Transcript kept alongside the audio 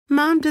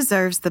Mom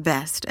deserves the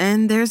best,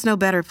 and there's no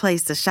better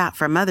place to shop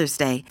for Mother's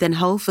Day than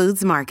Whole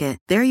Foods Market.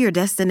 They're your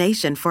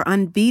destination for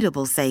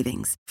unbeatable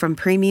savings, from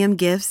premium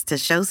gifts to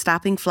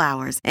show-stopping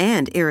flowers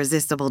and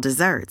irresistible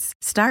desserts.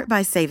 Start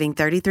by saving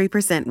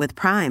 33% with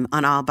Prime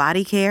on all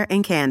body care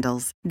and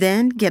candles.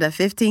 Then get a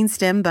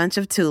 15-stem bunch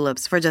of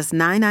tulips for just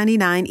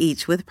 $9.99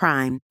 each with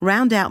Prime.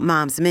 Round out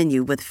Mom's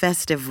menu with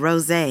festive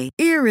rosé,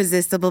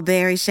 irresistible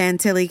berry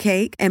chantilly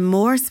cake, and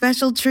more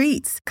special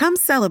treats. Come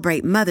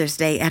celebrate Mother's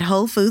Day at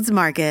Whole Foods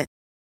Market.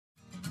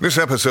 This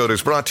episode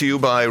is brought to you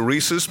by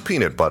Reese's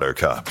Peanut Butter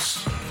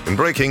Cups. In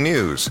breaking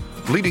news,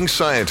 leading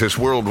scientists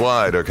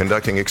worldwide are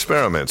conducting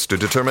experiments to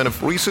determine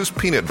if Reese's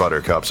Peanut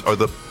Butter Cups are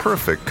the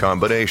perfect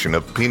combination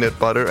of peanut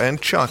butter and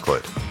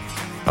chocolate.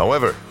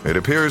 However, it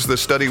appears the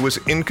study was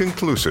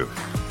inconclusive,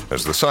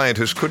 as the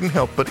scientists couldn't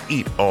help but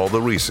eat all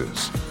the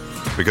Reese's.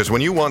 Because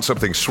when you want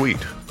something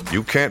sweet,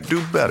 you can't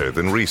do better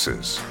than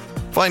Reese's.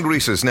 Find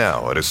Reese's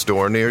now at a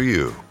store near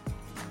you.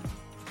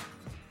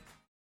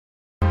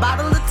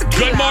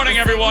 Good morning,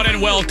 everyone,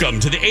 and welcome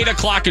to the 8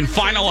 o'clock and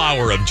final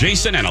hour of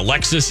Jason and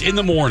Alexis in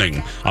the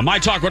morning. On My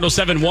Talk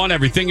 107.1,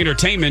 everything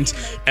entertainment,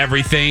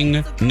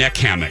 everything neck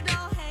hammock.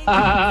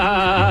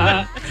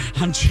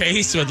 I'm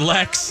Chase with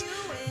Lex,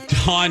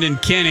 Dawn,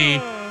 and Kenny.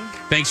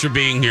 Thanks for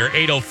being here.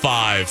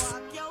 8:05.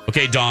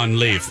 Okay, Dawn,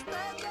 leave.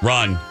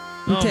 Run.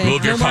 Okay.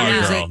 Move your car,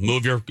 girl.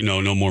 Music.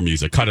 No more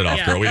music. Cut it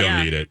off, girl. We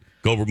don't need it.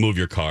 Go move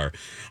your car.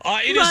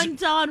 Run,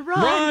 Dawn,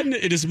 run. Run.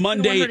 It is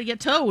Monday. I don't want her to get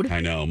towed. I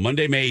know.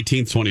 Monday, May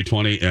 18th,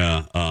 2020.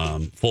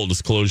 Full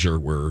disclosure,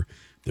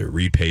 they're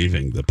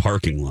repaving the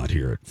parking lot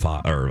here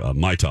at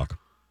My Talk.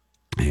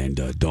 And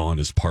Dawn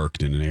is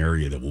parked in an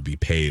area that will be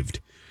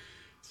paved.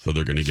 So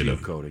they're going to get a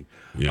coating.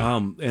 Yeah.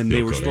 And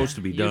they were supposed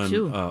to be done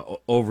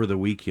over the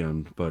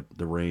weekend, but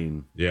the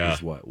rain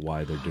is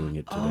why they're doing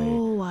it today.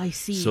 Oh, I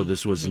see. So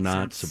this was Makes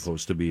not sense.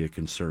 supposed to be a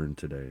concern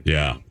today.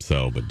 Yeah.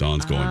 But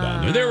Dawn's going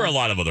down there. There were a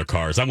lot of other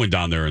cars. I went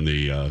down there in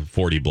the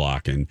 40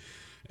 block, and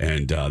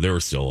there were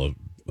still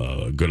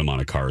a good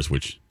amount of cars,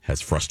 which has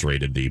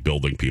frustrated the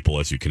building people,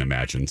 as you can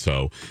imagine.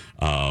 So,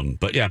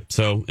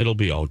 so it'll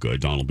be all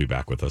good. Dawn will be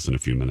back with us in a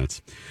few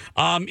minutes.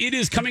 It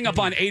is coming up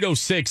on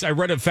 8:06. I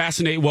read a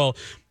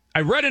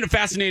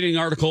fascinating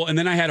article, and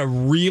then I had a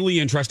really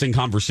interesting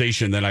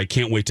conversation that I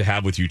can't wait to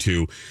have with you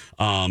two.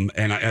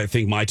 And I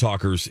think My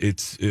Talkers,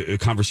 it's a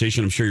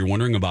conversation I'm sure you're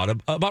wondering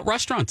about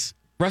restaurants.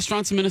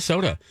 Restaurants in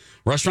Minnesota,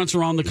 restaurants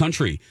around the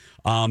country.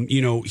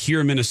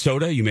 Here in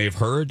Minnesota, you may have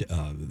heard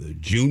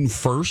June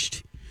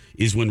 1st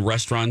is when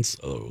restaurants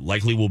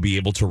likely will be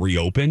able to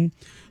reopen.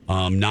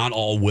 Not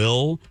all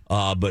will,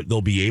 but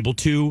they'll be able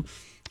to.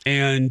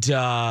 And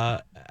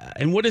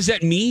what does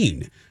that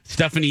mean?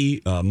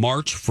 Stephanie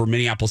March for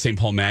Minneapolis St.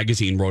 Paul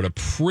Magazine wrote a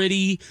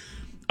pretty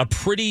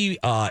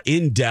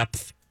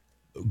in-depth,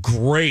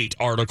 great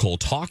article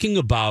talking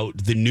about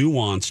the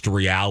nuanced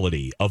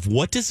reality of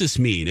what does this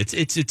mean.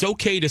 It's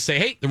okay to say,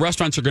 hey, the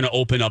restaurants are going to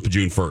open up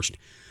June 1st.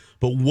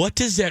 But what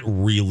does that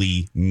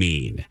really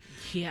mean?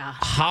 Yeah,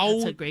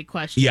 that's a great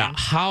question. Yeah,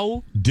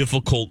 how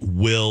difficult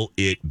will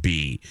it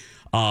be?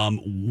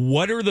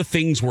 What are the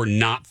things we're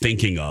not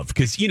thinking of?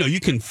 Because, you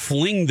can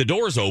fling the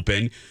doors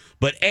open,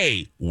 but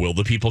A, will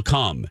the people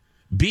come?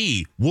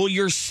 B, will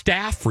your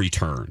staff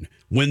return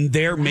when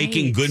they're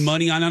making good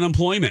money on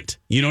unemployment?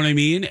 You know what I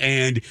mean?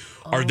 And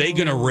are they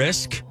going to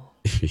risk...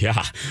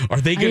 Yeah. Are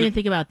they going to... I didn't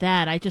think about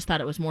that. I just thought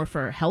it was more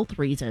for health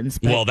reasons.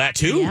 But, well, that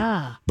too.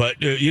 Yeah. But,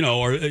 they're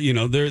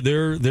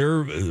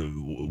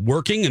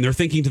working and they're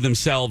thinking to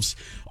themselves,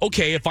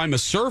 okay, if I'm a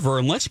server,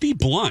 and let's be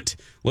blunt.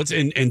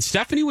 And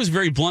Stephanie was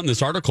very blunt in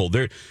this article.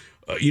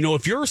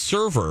 If you're a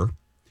server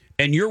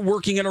and you're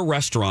working at a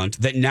restaurant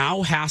that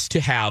now has to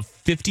have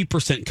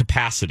 50%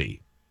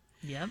 capacity,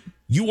 yep,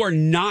 you are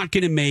not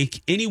going to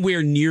make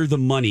anywhere near the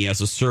money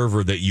as a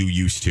server that you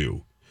used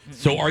to.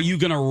 So are you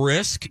going to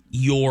risk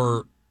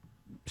your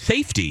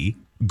safety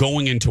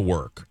going into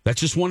work?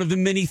 That's just one of the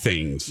many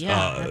things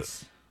that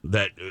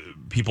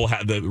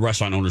the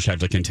restaurant owners have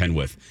to contend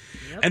with.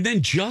 Yep. And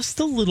then just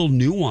the little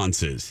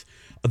nuances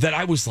that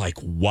I was like,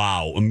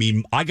 wow. I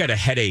mean, I got a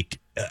headache.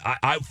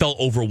 I felt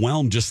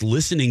overwhelmed just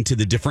listening to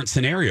the different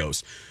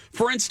scenarios.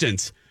 For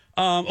instance,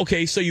 so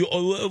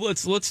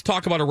let's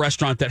talk about a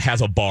restaurant that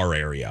has a bar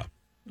area.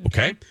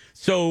 Okay.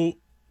 So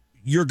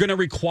you're going to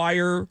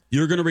require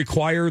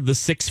the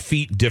 6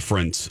 feet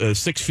difference,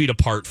 6 feet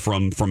apart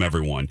from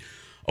everyone.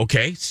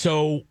 Okay,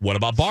 so what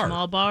about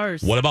small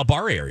bars? What about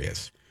bar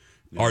areas?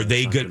 No, are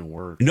they going to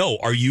work? No,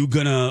 I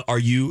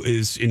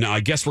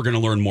guess we're going to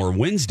learn more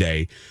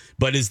Wednesday,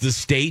 but is the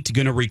state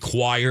going to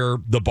require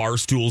the bar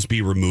stools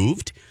be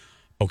removed?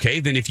 Okay,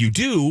 then if you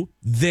do,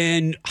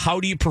 then how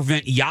do you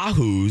prevent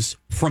yahoos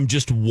from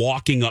just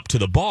walking up to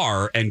the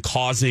bar and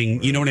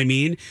causing, you know what I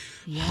mean?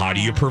 Yeah. How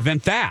do you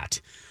prevent that?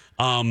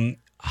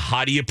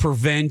 How do you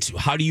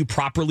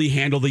properly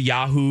handle the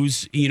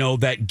yahoos,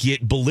 that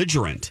get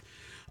belligerent?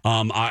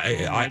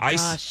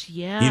 Gosh,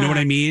 yeah. You know what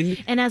I mean?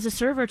 And as a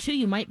server too,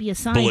 you might be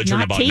assigned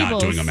belligerent not about tables.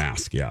 not doing a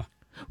mask. Yeah.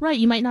 Right.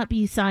 You might not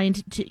be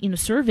assigned to,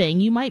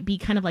 serving. You might be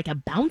kind of like a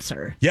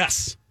bouncer.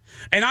 Yes.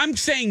 And I'm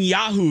saying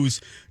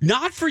yahoos,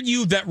 not for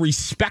you that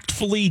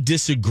respectfully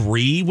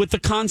disagree with the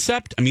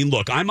concept. I mean,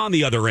 look, I'm on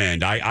the other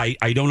end. I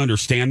don't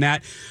understand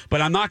that,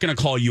 but I'm not going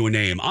to call you a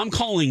name. I'm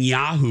calling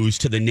yahoos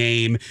to the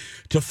name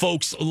to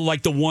folks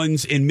like the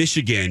ones in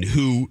Michigan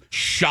who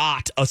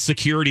shot a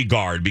security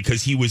guard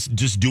because he was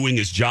just doing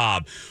his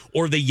job,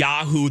 or the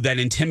yahoo that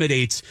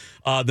intimidates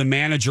the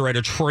manager at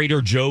a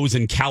Trader Joe's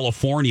in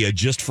California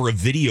just for a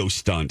video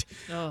stunt.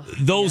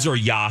 Those are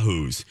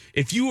yahoos.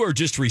 If you are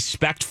just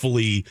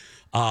respectfully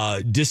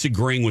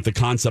disagreeing with the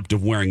concept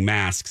of wearing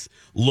masks,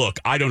 look,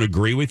 I don't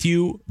agree with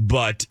you,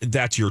 but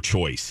that's your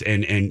choice,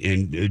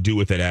 and do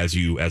with it as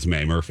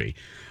may, Murphy.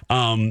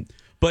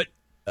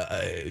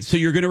 So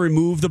you're going to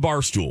remove the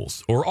bar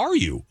stools, or are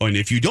you? And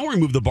if you don't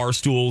remove the bar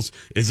stools,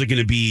 is it going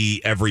to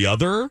be every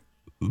other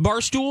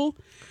bar stool?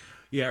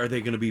 Yeah, are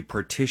they going to be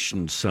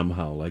partitioned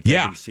somehow? Like,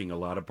 I've been seeing a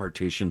lot of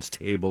partitions,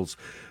 tables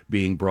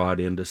being brought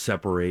in to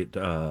separate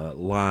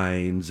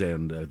lines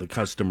and the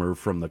customer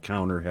from the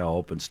counter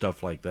help and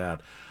stuff like that.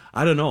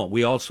 I don't know.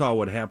 We all saw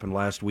what happened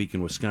last week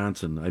in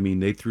Wisconsin. I mean,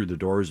 they threw the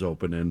doors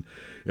open and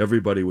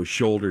everybody was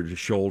shoulder to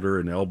shoulder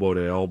and elbow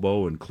to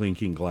elbow and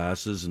clinking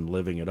glasses and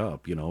living it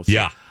up,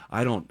 So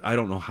I don't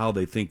know how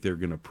they think they're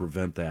going to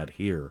prevent that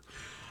here.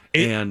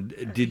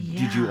 And did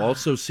you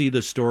also see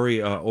the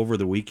story over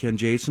the weekend,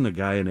 Jason? A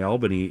guy in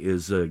Albany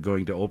is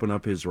going to open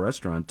up his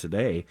restaurant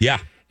today. Yeah.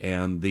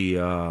 And the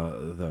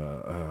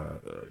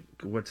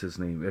what's his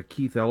name?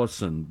 Keith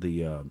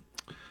Ellison,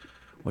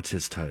 what's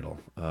his title?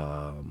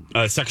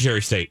 Secretary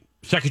of State.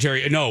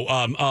 Secretary. No.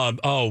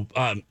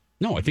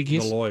 No, I think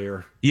he's the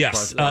lawyer.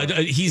 Yes.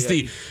 He's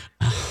the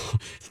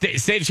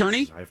state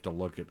attorney. I have to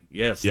look at.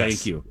 Yes.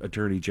 Thank you,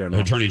 Attorney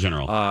General. Attorney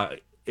General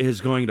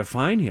is going to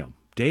fine him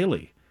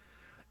daily.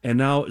 And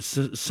now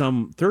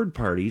some third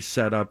party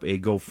set up a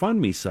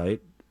GoFundMe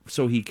site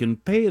so he can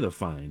pay the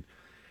fine.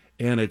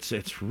 And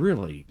it's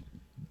really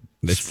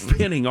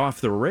spinning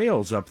off the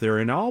rails up there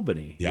in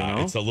Albany.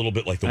 Yeah, it's a little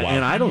bit like the wild.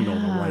 And I don't know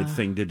the right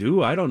thing to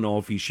do. I don't know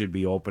if he should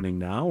be opening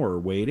now or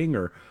waiting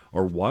or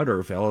what, or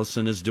if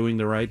Ellison is doing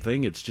the right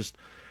thing. It's just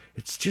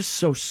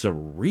so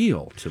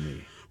surreal to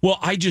me. Well,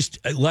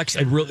 Lex,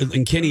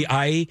 and Kenny,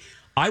 I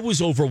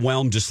was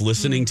overwhelmed just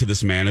listening to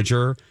this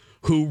manager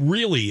who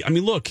really, I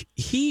mean, look,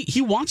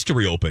 he wants to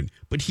reopen,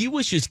 but he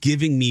was just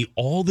giving me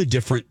all the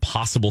different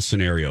possible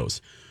scenarios.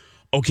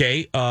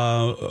 Okay,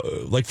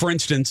 like for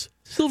instance,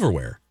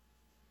 silverware.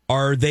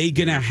 Are they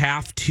going to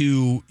have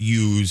to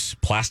use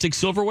plastic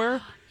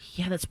silverware?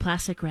 Yeah, that's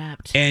plastic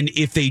wrapped. And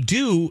if they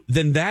do,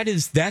 then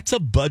that's a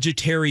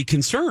budgetary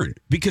concern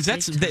because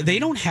they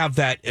don't have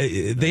that.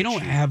 They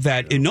don't have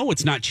that. And no,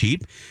 it's not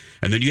cheap.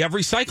 And then you have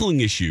recycling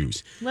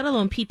issues. Let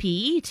alone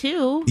PPE,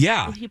 too.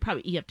 Yeah.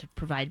 You have to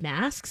provide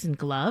masks and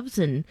gloves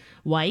and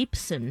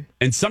wipes. And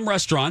some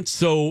restaurants,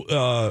 so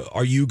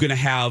are you going to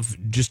have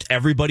just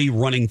everybody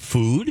running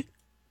food?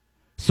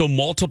 So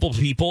multiple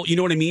people, you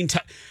know what I mean?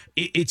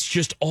 It's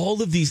just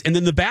all of these. And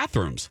then the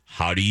bathrooms.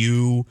 Are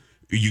you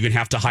going to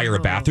have to hire a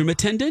bathroom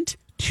attendant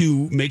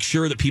to make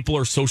sure that people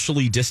are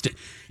socially distant?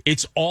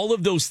 It's all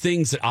of those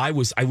things that I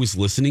was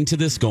listening to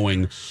this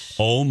going,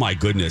 oh my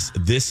goodness,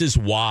 this is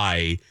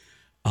why.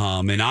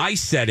 And I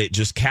said it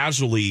just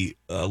casually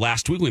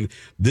last week. When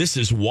this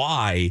is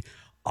why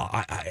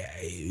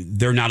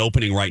they're not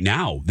opening right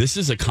now. This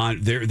is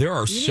there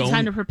are you need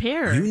time to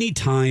prepare. You need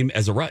time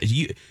as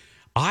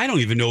I don't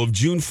even know if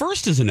June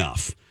 1st is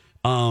enough.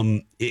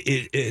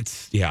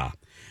 It's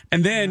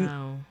and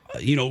then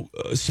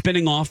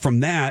spinning off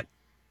from that,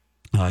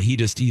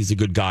 he's a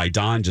good guy.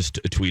 Don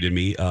just tweeted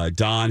me.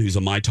 Don, who's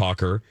a My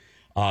Talker.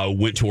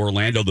 Went to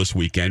Orlando this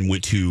weekend,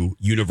 went to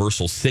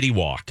Universal City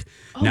Walk.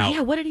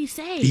 Oh, what did he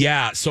say?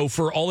 Yeah, so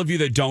for all of you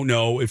that don't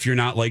know, if you're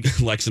not like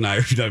Lex and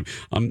I,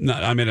 I'm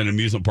at an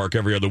amusement park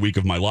every other week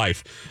of my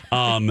life.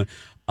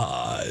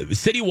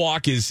 City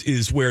Walk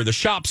is where the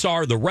shops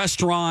are, the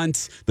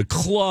restaurants, the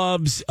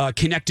clubs,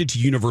 connected to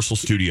Universal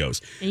Studios.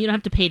 And you don't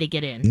have to pay to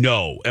get in.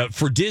 No.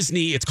 For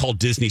Disney, it's called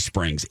Disney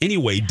Springs.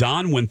 Anyway,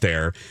 Don went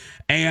there,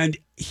 and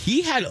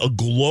he had a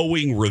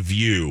glowing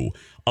review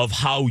of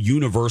how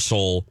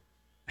Universal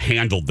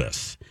handled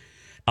this.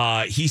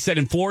 He said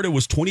in Florida it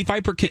was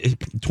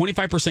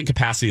 25%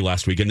 capacity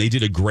last week, and they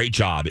did a great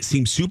job. It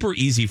seemed super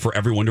easy for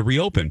everyone to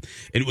reopen.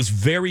 And it was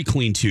very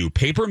clean, too.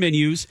 Paper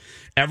menus,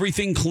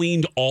 everything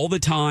cleaned all the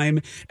time,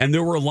 and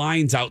there were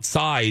lines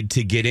outside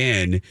to get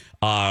in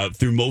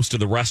through most of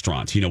the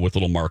restaurants, with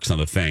little marks on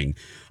the thing.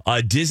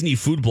 Disney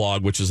Food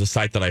Blog, which is a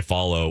site that I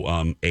follow,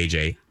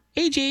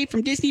 AJ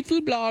from Disney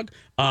Food Blog.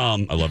 I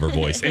love her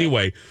voice.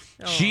 Anyway,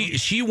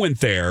 she went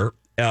there.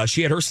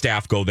 She had her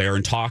staff go there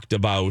and talked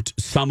about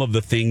some of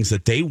the things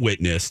that they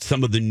witnessed,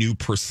 some of the new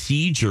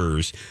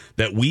procedures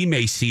that we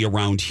may see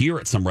around here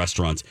at some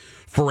restaurants.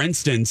 For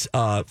instance,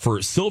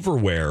 for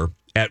silverware,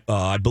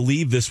 I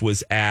believe this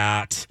was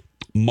at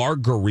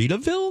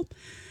Margaritaville,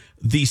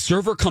 the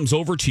server comes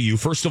over to you.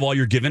 First of all,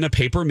 you're given a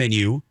paper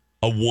menu,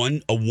 a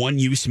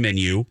one-use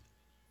menu.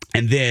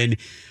 And then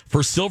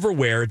for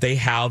silverware, they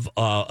have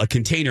a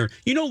container,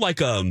 like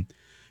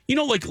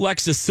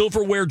Lexus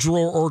silverware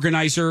drawer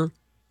organizer.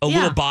 a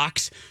little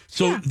box.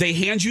 So they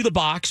hand you the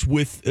box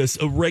with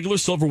a regular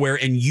silverware,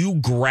 and you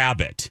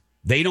grab it.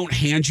 They don't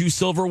hand you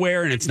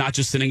silverware, and it's not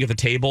just sitting at the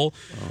table.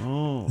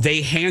 Oh.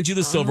 They hand you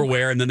the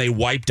silverware, and then they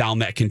wipe down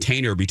that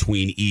container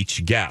between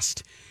each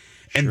guest.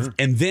 And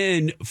and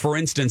then, for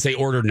instance, they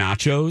order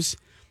nachos,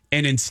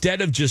 and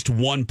instead of just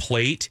one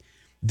plate,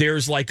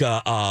 there's like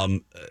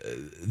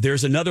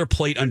there's another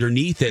plate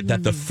underneath it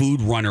that the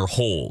food runner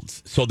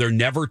holds. So they're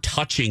never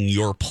touching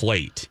your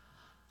plate.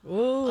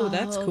 Oh,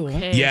 that's cool.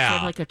 Okay. Yeah.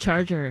 So like a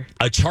charger.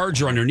 A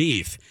charger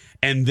underneath.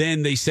 And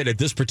then they said at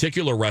this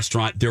particular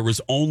restaurant, there was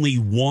only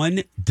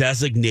one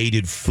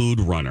designated food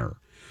runner.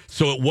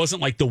 So it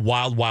wasn't like the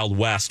Wild Wild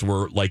West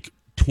where like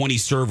 20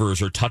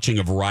 servers are touching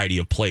a variety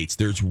of plates.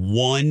 There's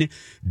one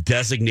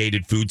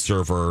designated food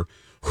server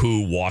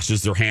who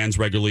washes their hands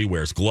regularly,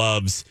 wears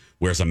gloves,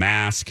 wears a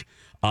mask.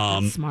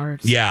 That's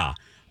smart. Yeah.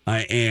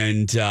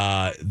 And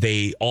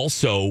they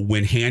also,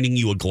 when handing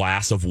you a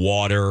glass of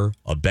water,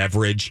 a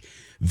beverage,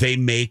 they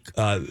make,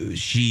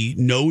 she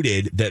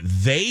noted that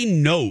they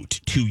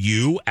note to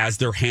you as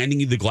they're handing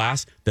you the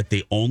glass that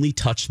they only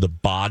touch the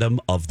bottom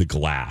of the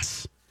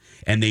glass.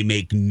 And they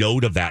make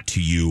note of that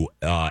to you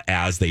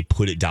as they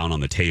put it down on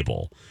the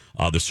table.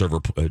 The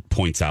server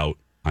points out,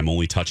 I'm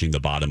only touching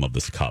the bottom of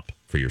this cup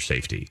for your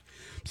safety.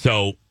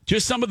 So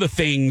just some of the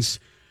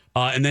things.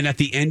 And then at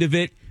the end of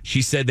it,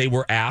 she said they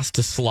were asked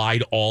to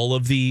slide all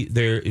of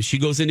she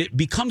goes, and it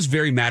becomes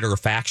very matter of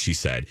fact, she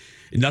said.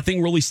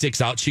 Nothing really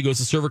sticks out. She goes,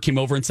 the server came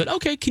over and said,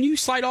 okay, can you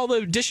slide all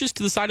the dishes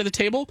to the side of the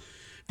table?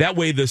 That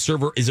way the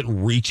server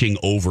isn't reaching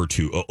over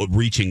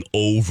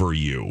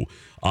you,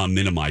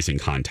 minimizing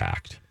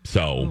contact.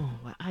 So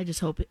I just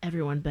hope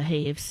everyone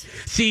behaves.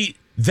 See,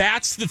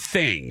 that's the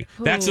thing.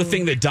 That's the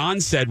thing that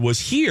Don said was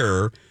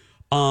here.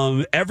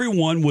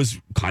 Everyone was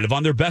kind of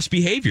on their best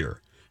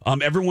behavior.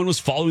 Everyone was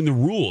following the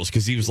rules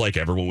because he was like,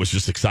 everyone was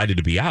just excited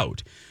to be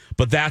out.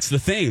 But that's the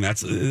thing.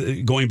 That's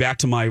going back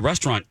to my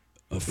restaurant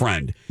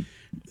friend.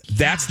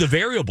 That's the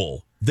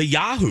variable. The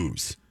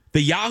yahoos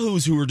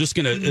who are just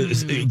going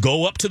to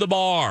go up to the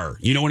bar.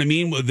 You know what I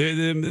mean?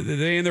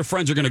 They and their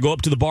friends are going to go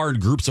up to the bar in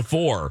groups of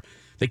 4.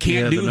 They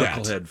can't do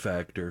that. The knucklehead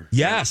factor.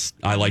 Yes,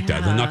 I like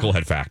that. The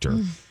knucklehead factor.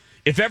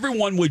 If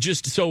everyone would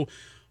just and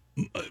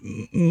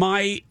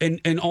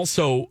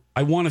also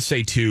I want to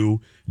say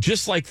too,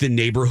 just like the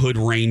neighborhood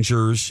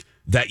rangers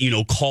that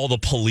call the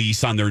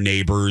police on their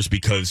neighbors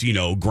because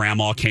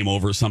grandma came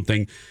over or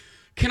something.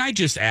 Can I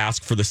just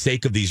ask, for the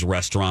sake of these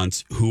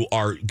restaurants who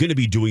are going to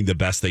be doing the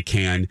best they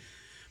can,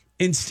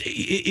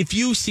 if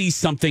you see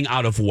something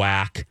out of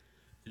whack,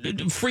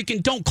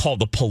 freaking don't call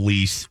the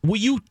police. Will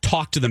you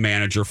talk to the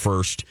manager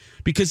first?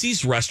 Because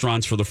these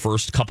restaurants, for the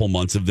first couple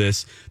months of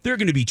this, they're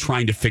going to be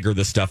trying to figure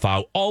this stuff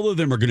out. All of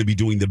them are going to be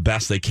doing the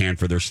best they can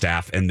for their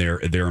staff and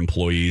their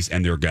employees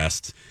and their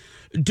guests.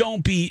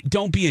 Don't be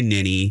a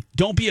ninny.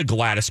 Don't be a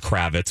Gladys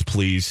Kravitz,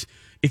 please.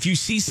 If you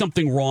see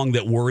something wrong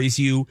that worries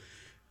you,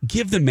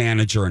 give the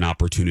manager an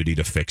opportunity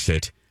to fix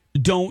it.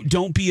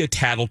 Don't be a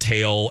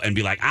tattletale and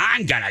be like,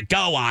 I'm gonna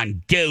go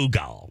on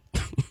Google.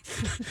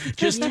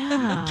 Just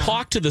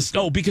talk to the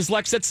snow, because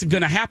Lex, that's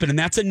going to happen, and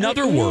that's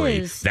another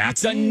worry.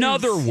 That's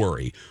another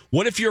worry.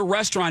 What if you're a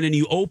restaurant and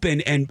you open,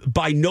 and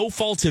by no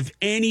fault of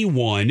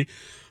anyone,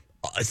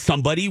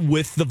 somebody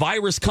with the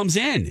virus comes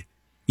in?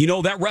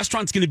 That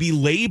restaurant's going to be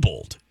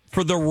labeled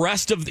for the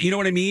rest of. You know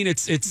what I mean?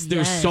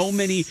 There's so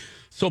many.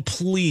 So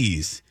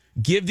please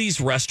give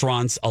these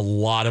restaurants a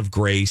lot of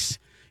grace.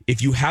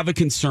 If you have a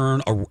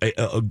concern,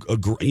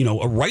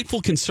 a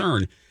rightful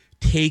concern,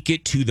 take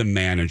it to the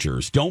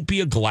managers. Don't be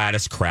a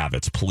Gladys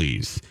Kravitz,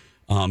 please.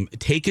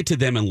 Take it to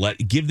them and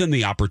give them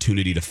the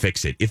opportunity to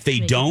fix it. If they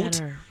don't,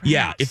 better,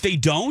 right? If they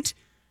don't,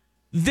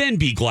 then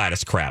be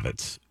Gladys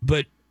Kravitz.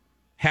 But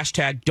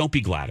hashtag don't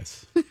be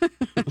Gladys.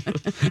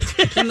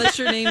 Unless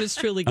your name is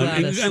truly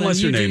Gladys.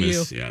 Unless your name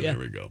is. Yeah, there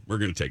we go. We're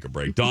going to take a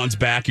break. Dawn's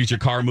back. Is your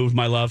car moved,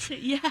 my love?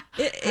 Yeah.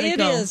 It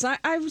is.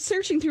 I was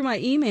searching through my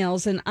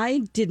emails, and I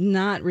did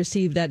not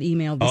receive that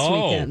email this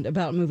weekend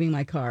about moving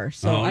my car.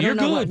 So I don't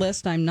know what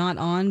list I'm not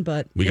on,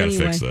 but we got to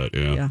fix that.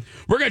 Yeah.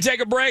 We're going to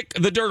take a break.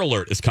 The Dirt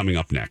Alert is coming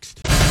up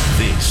next.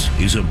 This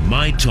is a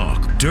My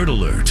Talk Dirt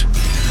Alert.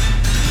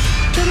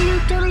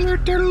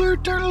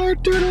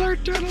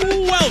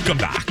 Welcome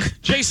back.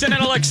 Jason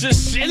and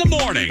Alexis in the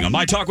morning on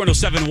My Talk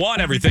 107.1,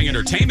 Everything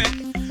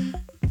Entertainment.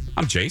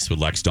 I'm Jace with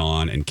Lex,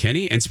 Dawn, and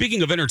Kenny. And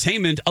speaking of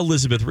entertainment,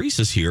 Elizabeth Reese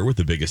is here with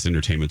the biggest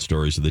entertainment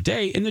stories of the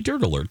day in the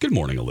Dirt Alert. Good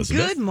morning,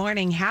 Elizabeth. Good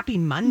morning. Happy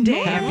Monday,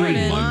 everyone.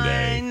 Happy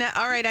Monday.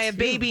 All right, I have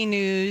baby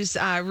news.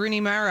 Rooney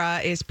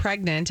Mara is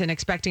pregnant and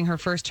expecting her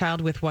first child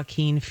with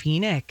Joaquin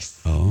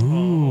Phoenix.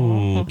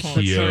 Oh,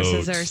 cute.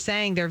 Sources are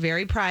saying they're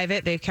very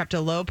private. They've kept a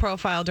low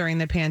profile during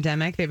the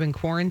pandemic. They've been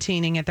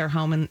quarantining at their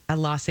home in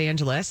Los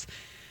Angeles.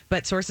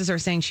 But sources are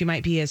saying she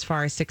might be as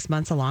far as 6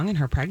 months along in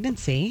her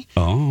pregnancy.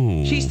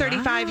 Oh. She's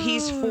 35. Wow.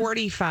 He's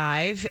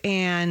 45.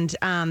 And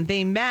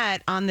they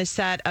met on the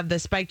set of the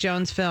Spike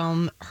Jonze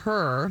film,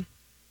 Her,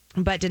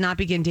 but did not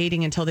begin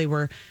dating until they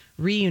were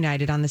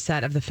reunited on the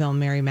set of the film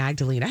Mary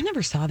Magdalene. I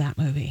never saw that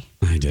movie.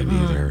 I didn't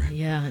either.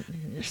 Yeah.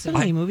 There's so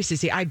many movies to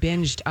see. I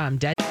binged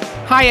Dead.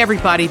 Hi,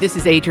 everybody. This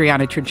is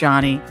Adriana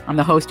Trajani. I'm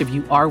the host of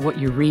You Are What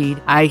You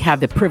Read. I have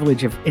the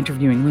privilege of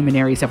interviewing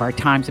luminaries of our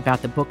times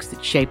about the books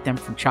that shaped them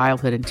from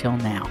childhood until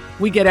now.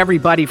 We get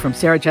everybody from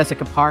Sarah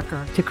Jessica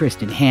Parker to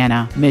Kristen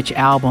Hanna, Mitch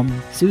Albom,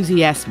 Susie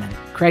Essman,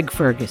 Craig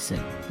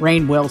Ferguson,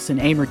 Rainn Wilson,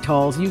 Amor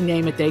Tolls, you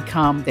name it, they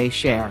come, they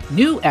share.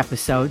 New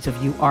episodes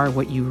of You Are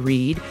What You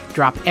Read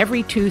drop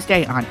every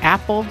Tuesday on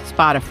Apple,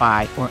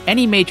 Spotify, or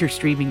any major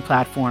streaming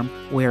platform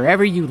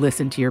wherever you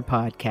listen to your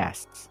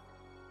podcasts.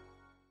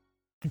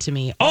 To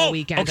me all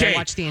weekend. Okay. I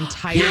watched the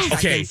entire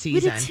second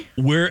season.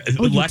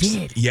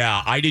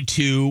 Yeah, I did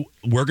too.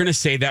 We're going to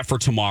say that for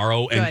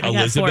tomorrow. Good. And I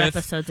got 4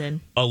 episodes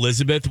in.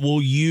 Elizabeth,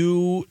 will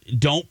you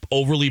don't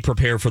overly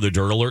prepare for the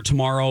Dirt Alert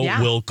tomorrow?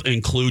 Yeah. We'll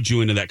include you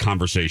into that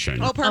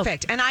conversation. Oh,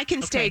 perfect. And I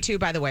can stay too,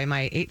 by the way.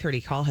 My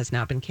 8:30 call has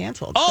now been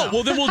canceled. Oh,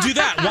 well, then we'll do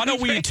that. Why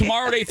don't we,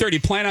 tomorrow at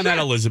 8:30, plan on that,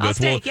 Elizabeth. I'll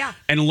stay, yeah.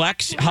 And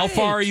Lex, how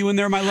far are you in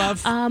there, my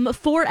love?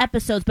 4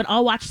 episodes, but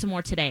I'll watch some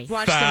more today.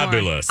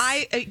 Fabulous.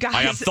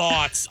 Guys,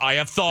 I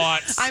have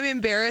thoughts. I'm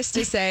embarrassed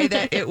to say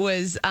that it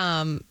was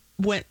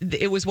when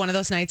it was one of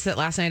those nights that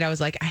last night I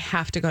was like, I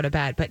have to go to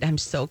bed, but I'm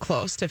so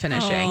close to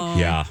finishing.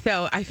 Yeah.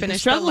 So I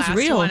finished the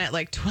last one at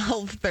like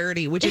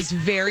 12:30, which is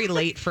very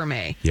late for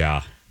me.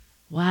 Yeah.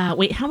 Wow.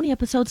 Wait, how many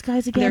episodes,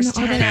 guys, again? There's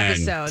 10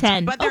 episodes.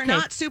 10. But they're Okay.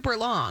 not super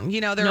long.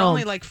 You know, they're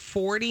only like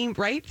 40,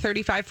 right?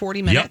 35,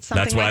 40 minutes, Yep,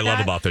 something that's what like I love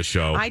that. about this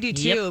show. I do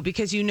too,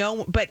 because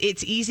but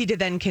it's easy to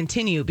then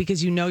continue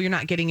because you know you're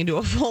not getting into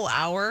a full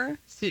hour.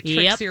 So it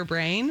tricks your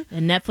brain.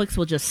 And Netflix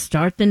will just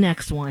start the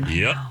next one.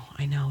 Yep.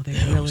 I know. They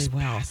really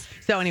will.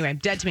 So anyway,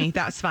 Dead to Me.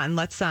 That was fun.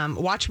 Let's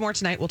watch more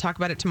tonight. We'll talk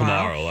about it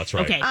tomorrow. That's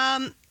right. Okay.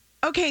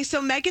 Okay,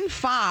 so Megan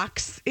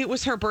Fox, it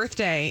was her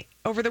birthday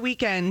over the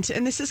weekend,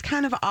 and this is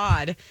kind of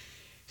odd.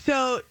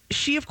 So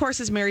she, of course,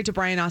 is married to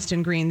Brian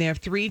Austin Green. They have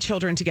 3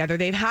 children together.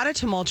 They've had a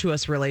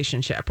tumultuous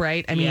relationship,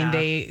 right? I mean,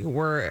 they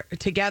were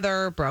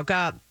together, broke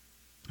up,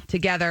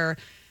 together,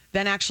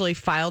 then actually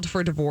filed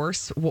for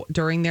divorce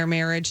during their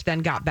marriage, then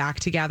got back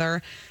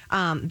together.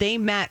 They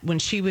met when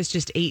she was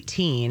just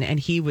 18 and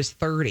he was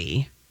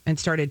 30 and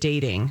started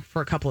dating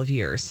for a couple of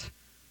years.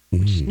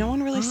 Which no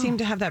one really seemed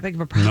to have that big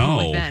of a problem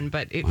with then,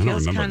 but it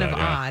feels kind of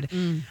odd.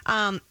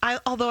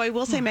 Although I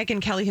will say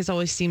Megyn Kelly has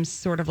always seemed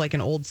sort of like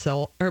an old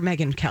soul, or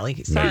Megyn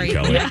Kelly, sorry,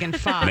 Megan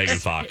Fox. Megan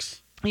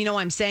Fox. You know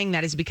why I'm saying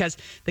that is because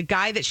the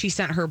guy that she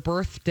spent her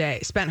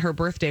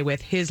birthday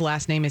with, his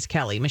last name is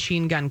Kelly,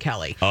 Machine Gun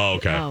Kelly. Oh,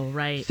 okay. Oh,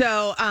 right.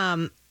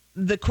 So,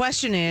 the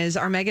question is,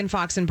 are Megan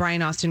Fox and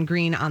Brian Austin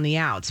Green on the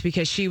outs?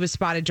 Because she was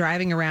spotted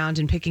driving around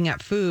and picking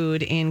up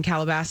food in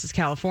Calabasas,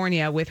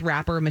 California with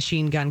rapper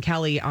Machine Gun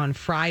Kelly on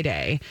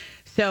Friday.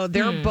 So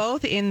they're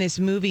both in this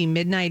movie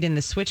Midnight in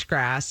the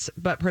Switchgrass,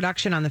 but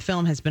production on the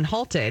film has been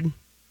halted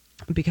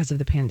because of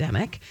the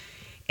pandemic.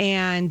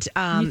 And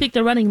you think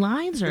they're running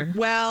lines, or?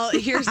 Well,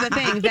 here's the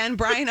thing. Then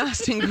Brian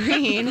Austin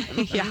Green,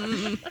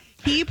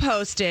 he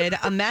posted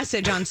a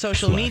message on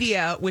social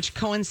media which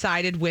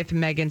coincided with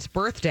Megan's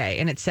birthday,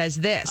 and it says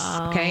this.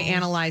 Okay,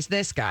 analyze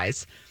this,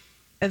 guys.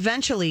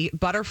 Eventually,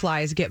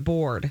 butterflies get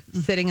bored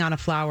sitting on a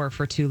flower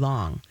for too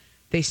long.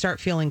 They start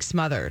feeling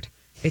smothered.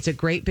 It's a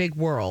great big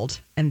world,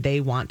 and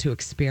they want to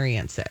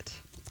experience it.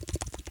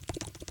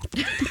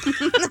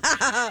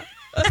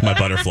 My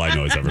butterfly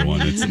noise,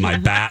 everyone. It's my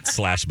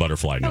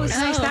bat/butterfly noise.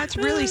 Nice. That's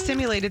really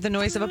simulated the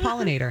noise of a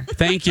pollinator.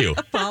 Thank you.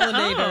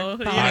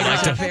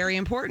 Pollinators are very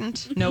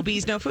important. No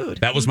bees, no food.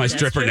 That was my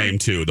stripper name,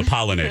 too, the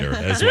Pollinator,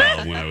 as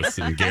well, when I was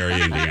in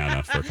Gary,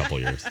 Indiana for a couple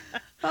of years.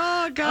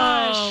 Oh,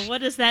 gosh. Oh,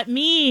 what does that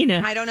mean?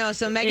 I don't know.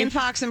 So Megan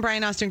Fox and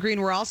Brian Austin Green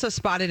were also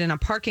spotted in a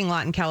parking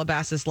lot in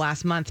Calabasas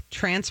last month,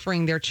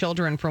 transferring their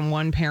children from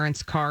one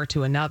parent's car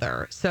to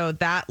another. So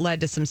that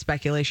led to some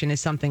speculation, is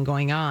something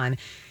going on?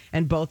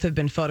 And both have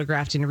been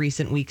photographed in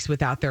recent weeks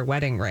without their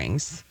wedding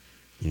rings.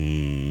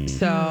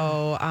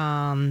 So,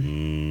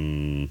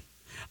 I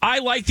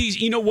like these.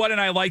 You know what? And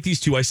I like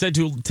these two. I said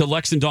to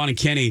Lex and Dawn and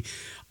Kenny,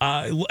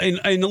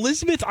 and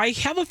Elizabeth, I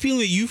have a feeling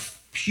that you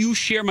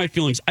share my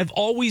feelings. I've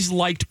always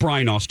liked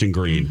Brian Austin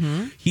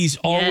Green. He's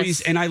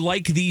always, and I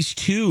like these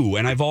two.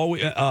 And I've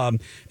always,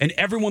 and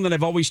everyone that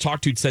I've always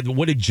talked to said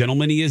what a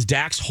gentleman he is.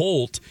 Dax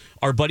Holt,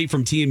 our buddy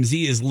from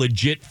TMZ, is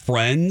legit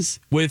friends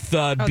with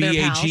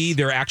BAG.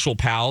 They're actual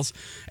pals.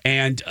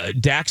 And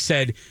Dax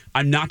said,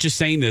 I'm not just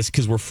saying this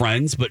because we're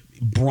friends, but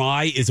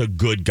Bry is a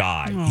good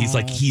guy.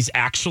 He's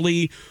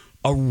actually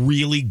a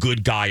really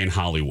good guy in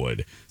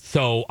Hollywood.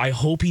 So I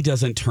hope he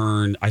hasn't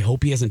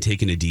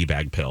taken a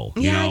D-bag pill.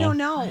 You know? I don't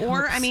know.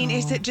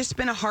 Is it just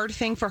been a hard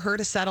thing for her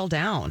to settle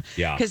down?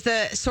 Yeah. Because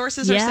the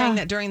sources are saying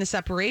that during the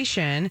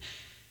separation,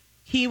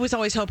 he was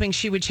always hoping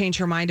she would change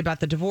her mind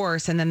about the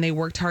divorce, and then they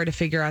worked hard to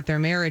figure out their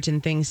marriage,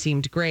 and things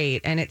seemed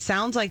great. And it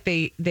sounds like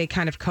they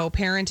kind of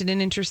co-parent in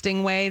an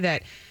interesting way,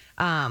 that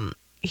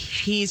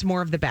he's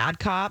more of the bad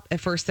cop.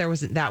 At first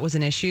that was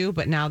an issue,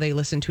 but now they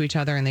listen to each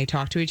other and they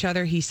talk to each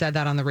other. He said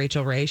that on the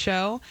Rachel Ray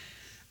show.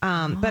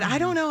 But I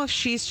don't know if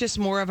she's just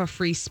more of a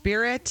free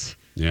spirit.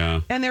 Yeah.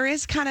 And there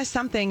is kind of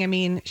something. I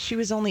mean, she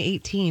was only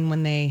 18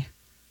 when they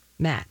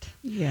met.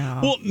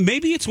 Yeah. Well,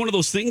 maybe it's one of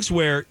those things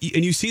where,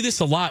 and you see this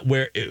a lot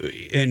where,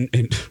 and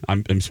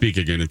I'm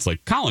speaking again, it's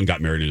like Colin got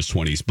married in his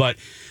 20s, but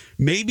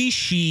maybe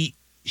she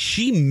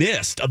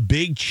missed a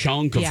big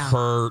chunk of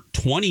her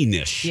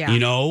 20-ish, you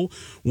know,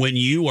 when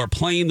you are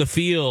playing the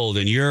field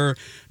and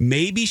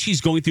maybe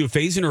she's going through a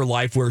phase in her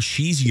life where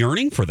she's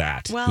yearning for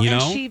that. Well, you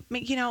know? and she,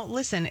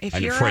 listen, if I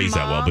you're didn't phrase a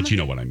mom, that well, but you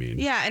know what I mean.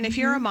 Yeah, and if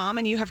you're a mom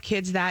and you have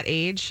kids that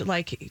age,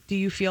 like, do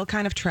you feel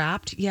kind of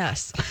trapped?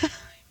 Yes.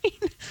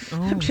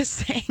 I'm just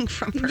saying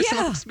from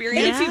personal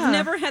experience. And if you've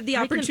never had the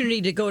opportunity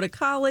to go to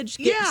college,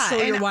 sow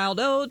your wild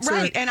oats.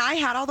 Right. And I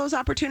had all those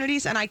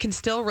opportunities and I can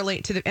still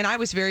relate to and I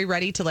was very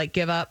ready to like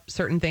give up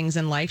certain things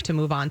in life to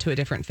move on to a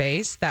different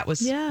phase. That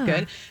was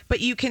good.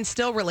 But you can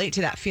still relate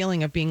to that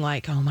feeling of being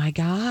like, oh my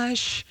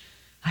gosh,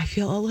 I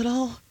feel a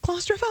little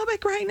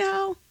claustrophobic right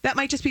now. That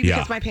might just be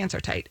because my pants are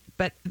tight,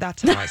 but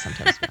that's how I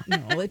sometimes feel.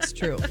 No, it's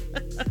true.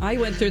 I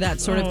went through that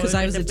sort of because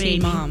I was a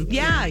teen mom.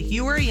 Yeah,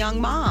 you were a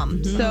young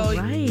mom. So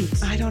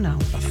I don't know.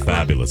 A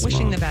fabulous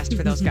Wishing mom. the best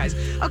for those guys.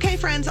 Okay,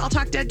 friends, I'll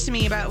talk dead to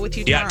me with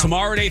you tomorrow. Yeah,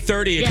 tomorrow at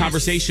 8:30, a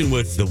conversation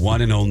with the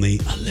one and only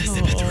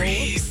Elizabeth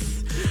Reese.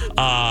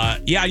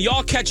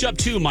 Y'all catch up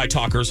too, my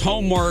talkers.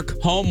 Homework,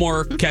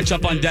 catch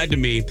up on Dead to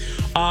Me.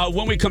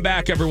 When we come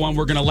back, everyone,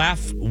 we're going to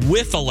laugh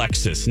with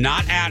Alexis,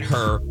 not at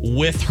her,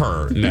 with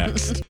her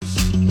next.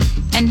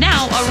 And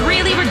now, a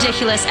really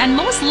ridiculous and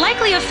most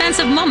likely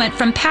offensive moment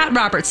from Pat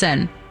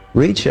Robertson.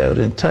 Reach out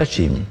and touch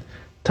him.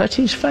 Touch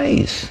his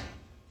face.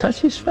 Touch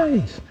his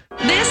face.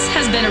 This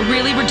has been a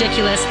really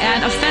ridiculous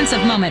and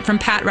offensive moment from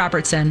Pat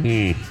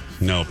Robertson.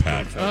 No,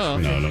 Pat. Oh,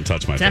 okay. No, don't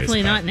touch my face.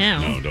 Definitely not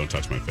now. No, don't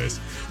touch my face.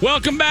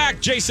 Welcome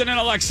back, Jason and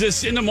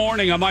Alexis in the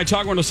morning on My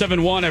Talk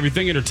 107.1,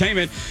 Everything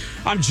Entertainment.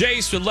 I'm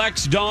Jace with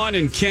Lex, Dawn,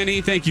 and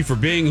Kenny. Thank you for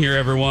being here,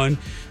 everyone.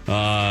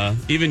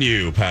 Even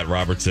you, Pat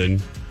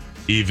Robertson.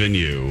 Even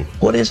you.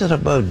 What is it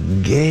about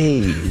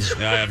gays?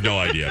 I have no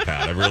idea,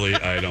 Pat.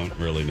 I don't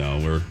really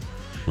know.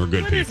 We're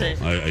good what people.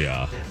 Is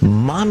it?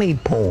 Mommy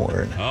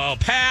porn. Oh,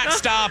 Pat,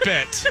 stop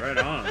it. Right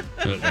on.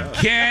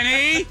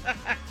 Kenny.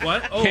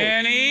 What? Oh.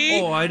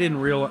 Kenny. Oh, I didn't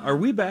realize. Are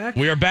we back?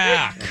 We are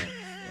back.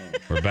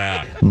 We're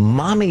back.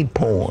 Mommy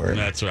porn.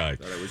 That's right. I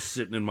thought I was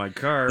sitting in my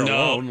car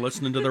alone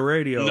listening to the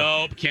radio.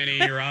 Nope, Kenny,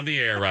 you're on the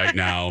air right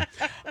now.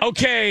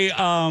 Okay,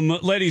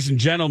 ladies and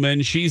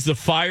gentlemen, she's the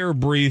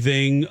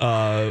fire-breathing,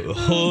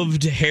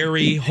 hooved,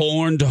 hairy,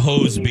 horned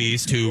hose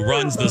beast who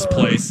runs this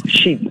place.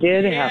 She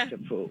did have to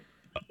poop.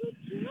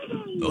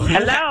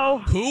 Hello.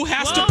 Who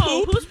has to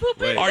poop? Who's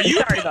pooping? Wait. Are you?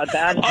 Sorry about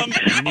that.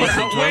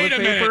 Wait a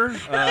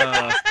minute.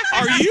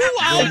 Are you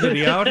out? In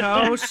the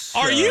outhouse?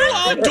 Are you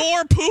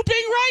outdoor pooping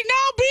right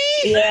now, B?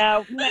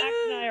 Yeah, Max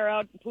and I are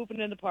out pooping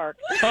in the park.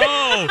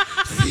 Oh,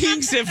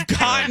 things have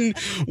gotten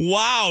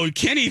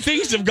Kenny.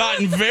 Things have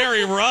gotten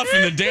very rough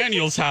in the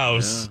Daniels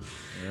house.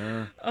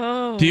 Yeah.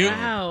 Oh, Do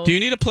you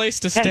need a place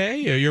to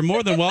stay? You're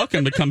more than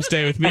welcome to come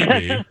stay with me,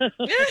 B.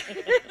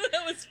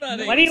 That was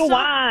funny. What do you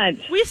want?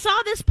 We saw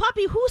this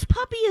puppy. Whose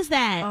puppy is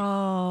that?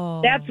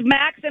 Oh. That's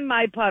Max and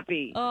my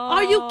puppy.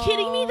 Are you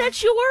kidding me?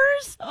 That's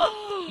yours?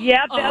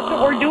 Yeah, that's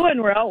what we're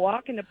doing. We're out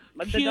walking the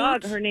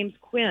dog. Her name's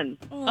Quinn.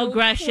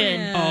 Aggression.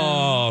 Quinn.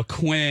 Oh,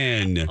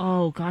 Quinn.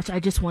 Oh gosh, I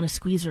just want to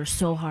squeeze her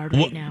so hard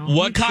right now.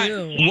 What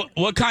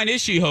kind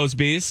is she, hose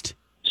beast?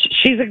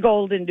 She's a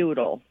golden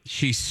doodle.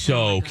 She's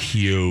so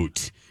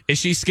cute. Is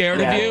she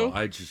scared of you?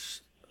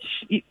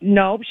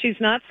 No, she's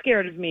not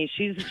scared of me.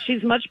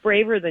 She's much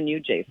braver than you,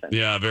 Jason.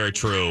 Yeah, very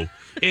true.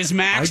 Is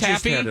Max happy? I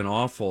just had an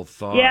awful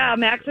thought. Yeah,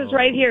 Max is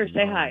right here.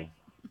 Say hi.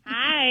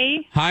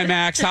 Hi. Hi,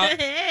 Max.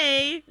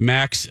 Hey.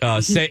 Max,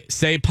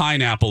 say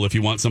pineapple if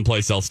you want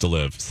someplace else to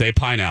live. Say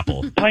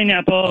pineapple.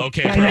 Pineapple.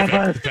 Okay,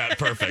 pineapple.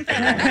 Perfect.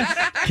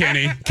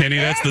 Kenny,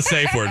 that's the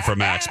safe word for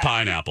Max.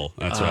 Pineapple.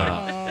 That's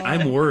right.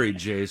 I'm worried,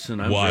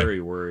 Jason. I'm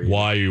very worried.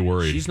 Why are you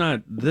worried? She's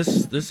not.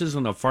 This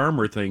isn't a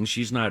farmer thing.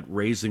 She's not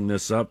raising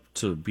this up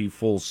to be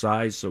full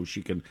size so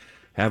she can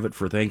have it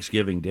for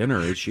Thanksgiving dinner,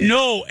 is she?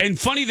 No, and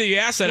funny that you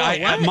asked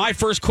that. My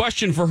first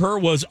question for her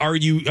was,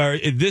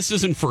 this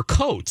isn't for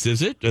coats,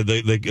 is it?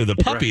 The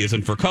puppy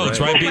isn't for coats,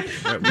 right?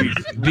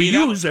 We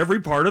use every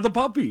part of the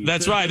puppy.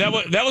 That's right.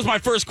 That was my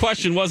first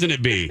question, wasn't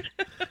it, B?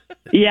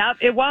 Yeah,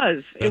 it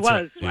was. It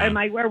was. Right.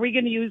 Yeah. Are we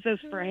going to use this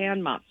for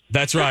hand mops?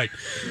 That's right.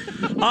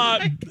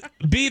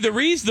 B, the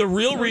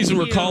real reason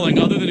we're calling,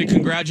 other than to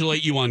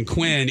congratulate you on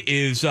Quinn,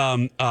 is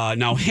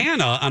now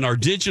Hannah on our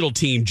digital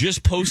team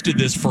just posted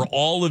this for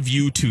all of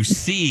you to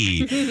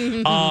see.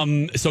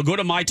 So go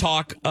to My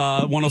Talk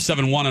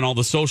 107.1 and all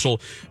the social.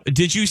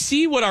 Did you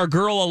see what our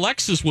girl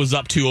Alexis was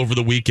up to over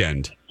the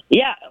weekend?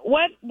 Yeah.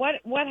 What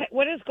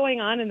is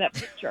going on in that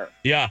picture?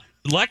 Yeah.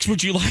 Lex,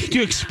 would you like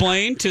to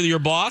explain to your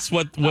boss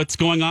what's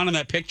going on in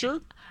that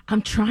picture?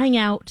 I'm trying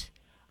out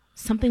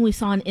something we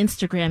saw on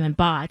Instagram and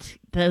bought.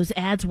 Those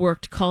ads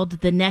worked,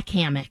 called the neck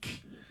hammock.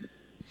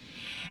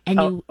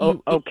 And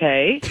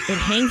okay. It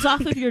hangs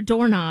off of your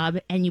doorknob,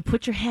 and you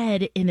put your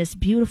head in this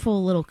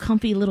beautiful little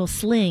comfy little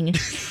sling.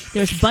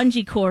 There's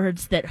bungee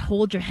cords that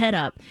hold your head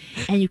up,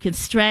 and you can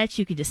stretch.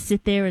 You can just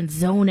sit there and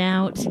zone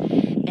out,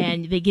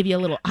 and they give you a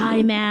little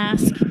eye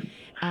mask.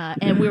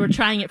 and we were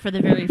trying it for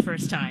the very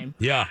first time.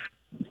 Yeah.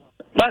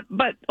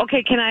 But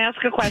okay, can I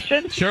ask a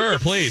question? Sure,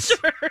 please.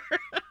 Sure.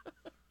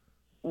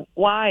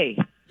 Why?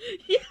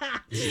 Yeah,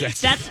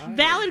 that's a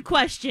valid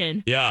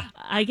question. Yeah.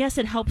 I guess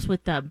it helps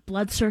with the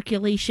blood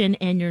circulation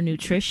and your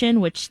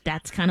nutrition, which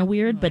that's kind of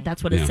weird, but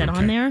that's what it said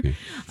on there.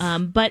 Yeah.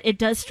 But it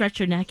does stretch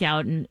your neck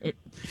out, and it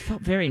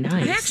felt very nice.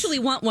 I actually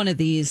want one of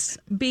these.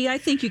 B, I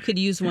think you could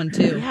use one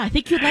too. Yeah, I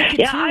think you'd like it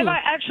too. Yeah, I've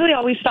actually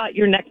always thought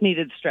your neck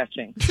needed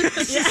stretching.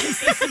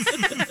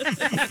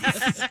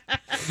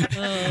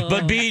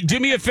 But B, do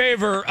me a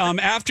favor.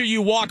 After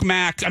you walk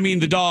Max, I mean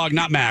the dog,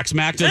 not Max.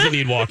 Max doesn't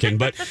need walking.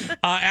 But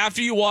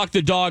after you walk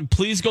the dog,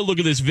 please go look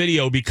at this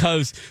video,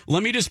 because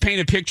let me just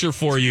paint a picture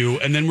for you,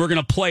 and then we're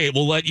going to play it.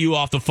 We'll let you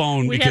off the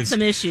phone. We have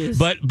some issues.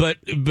 But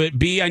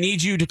B, I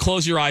need you to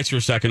close your eyes for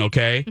a second,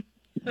 okay?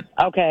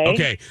 Okay.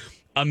 Okay.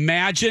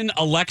 Imagine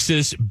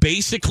Alexis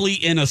basically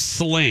in a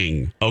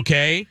sling,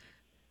 okay?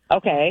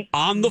 Okay.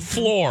 On the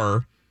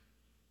floor,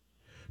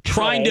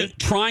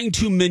 trying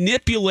to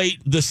manipulate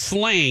the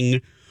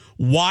sling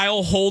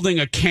while holding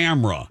a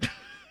camera.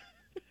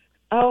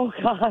 Oh,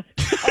 God.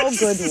 Oh,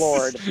 good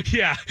Lord.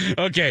 Yeah.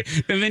 Okay.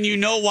 And then you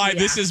know why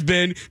this has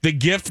been the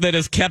gift that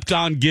has kept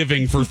on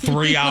giving for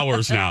 3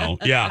 hours now.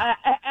 Yeah.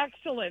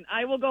 Excellent.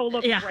 I will go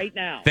look right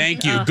now.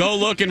 Thank you. Go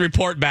look and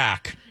report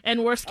back.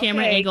 And worst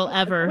camera angle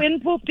ever. Quinn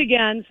pooped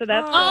again, so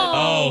that's good.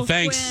 Oh,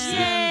 thanks.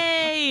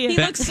 Yay. He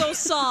looks so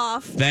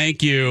soft.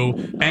 Thank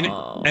you.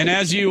 And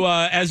as you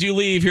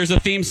leave, here's a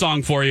theme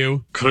song for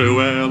you.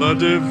 Cruella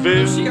de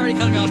Vil. She already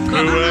cut me off.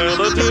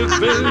 Cruella de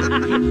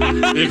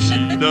Vil. If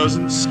she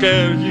doesn't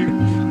scare you,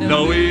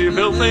 no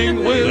evil thing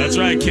will. That's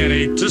right,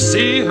 Kenny. To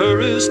see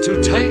her is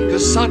to take a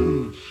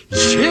sudden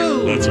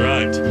chill. That's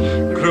right.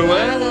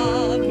 Cruella.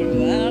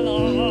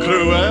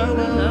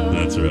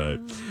 That's right.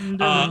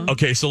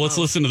 Okay, so let's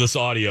listen to this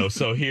audio.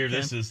 So here,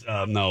 this is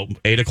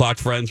 8 o'clock,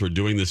 friends. We're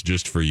doing this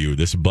just for you.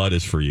 This bud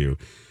is for you.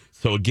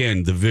 So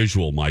again, the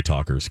visual, my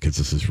talkers, because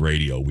this is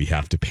radio. We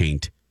have to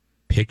paint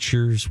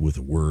pictures with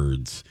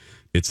words.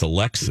 It's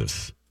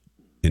Alexis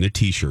in a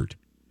T-shirt,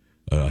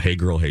 Hey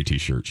Girl, Hey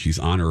T-shirt. She's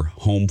on her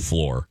home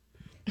floor,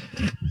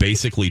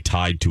 basically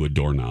tied to a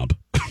doorknob.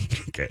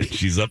 Okay,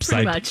 she's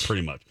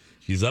pretty much.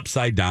 She's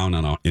upside down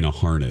in a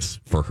harness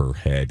for her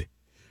head,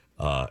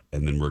 and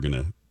then we're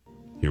gonna.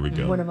 Here we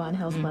go. One of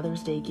Angel's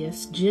Mother's Day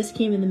gifts just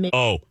came in the mail.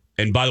 Oh,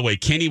 and by the way,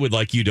 Kenny would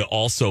like you to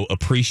also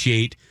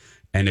appreciate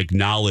and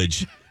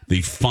acknowledge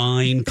the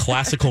fine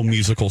classical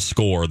musical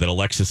score that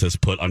Alexis has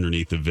put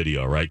underneath the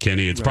video, right,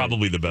 Kenny? It's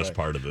probably the best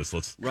part of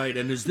this. Right,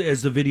 and as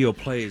the video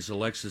plays,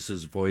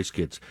 Alexis's voice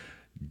gets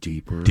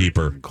deeper,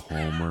 and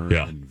calmer,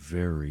 and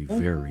very,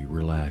 very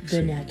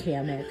relaxing. The neck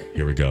hammock.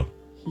 Here we go.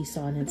 He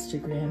saw an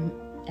Instagram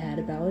ad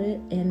about it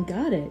and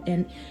got it.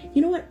 And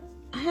you know what?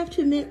 I have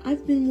to admit,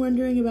 I've been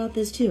wondering about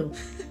this too.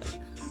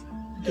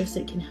 I guess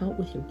it can help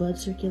with your blood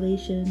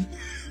circulation,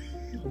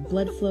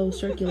 blood flow,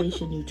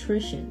 circulation,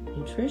 nutrition.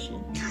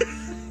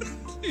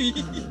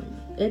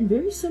 And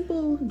very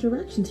simple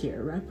directions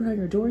here. Wrap around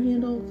your door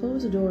handle,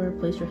 close the door,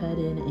 place your head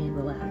in, and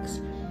relax.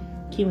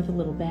 Came with a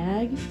little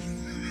bag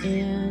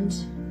and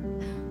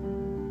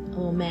a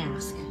little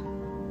mask.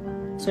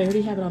 So I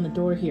already have it on the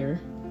door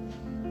here.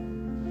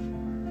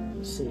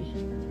 Let's see.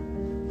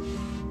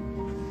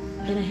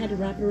 And I had to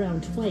wrap it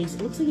around twice.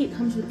 It looks like it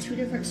comes with 2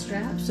 different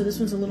straps, so this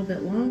one's a little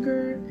bit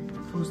longer.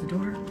 Close the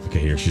door. Okay,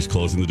 here, she's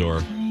closing the door.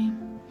 Okay.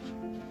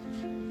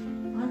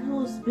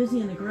 Angel is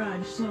busy in the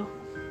garage, so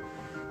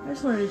I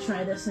just wanted to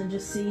try this and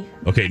just see.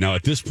 Okay, now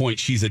at this point,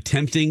 she's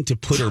attempting to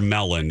put her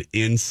melon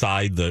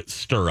inside the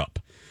stirrup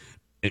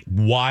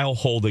while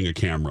holding a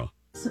camera.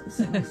 Oh,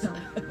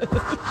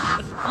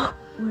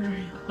 where are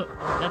you?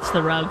 That's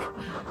the rug.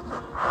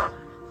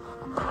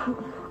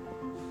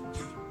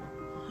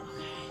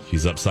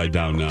 She's upside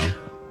down now.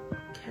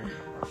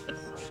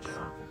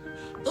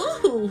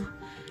 Ooh,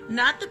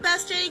 not the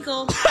best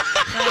angle.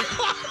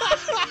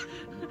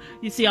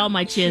 You see all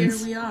my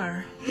chins. Here we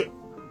are.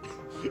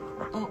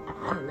 Oh,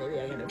 maybe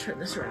I gotta turn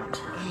this around.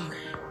 Okay.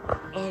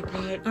 Oh,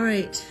 God. All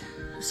right.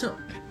 So,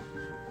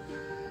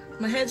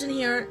 my head's in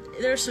here.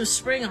 There's some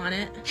spring on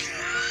it.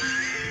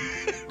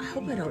 I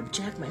hope I don't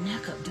jack my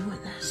neck up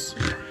doing this.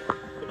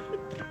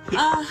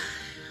 All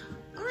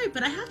right,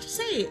 but I have to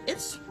say,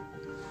 it's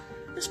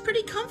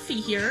pretty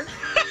comfy here.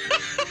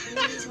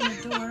 It's on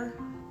the door.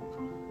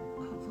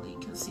 Hopefully you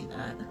can see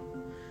that.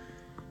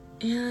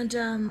 And,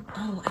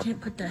 I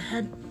didn't put the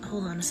head.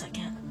 Hold on a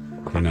second.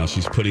 Okay, now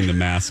she's putting the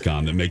mask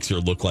on that makes her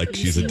look like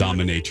she's a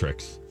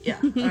dominatrix. Yeah,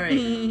 all right.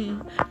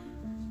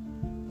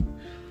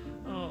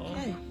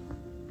 Okay.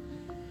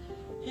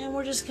 And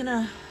we're just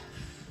gonna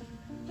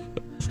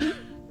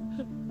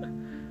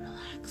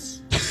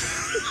relax.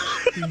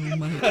 Oh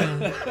my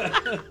God.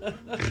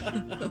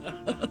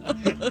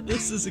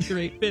 This is a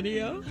great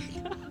video.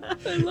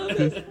 I love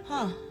it.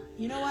 Huh.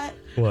 You know what?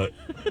 What?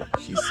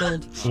 She's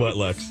sold. What,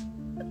 Lex?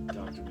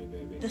 Talk to me,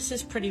 baby. This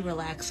is pretty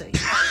relaxing.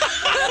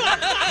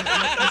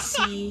 I can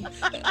see,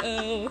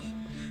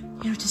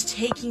 just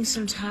taking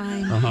some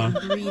time, and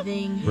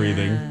breathing.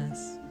 Breathing.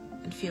 Yes.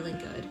 And feeling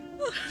good.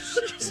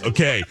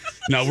 Okay,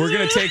 now we're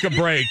gonna take a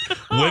break.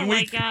 When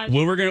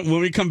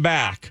we come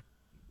back,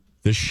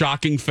 the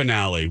shocking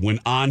finale when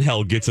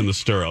Angel gets in the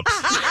stirrups.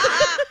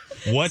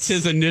 What's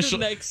his initial?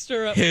 The next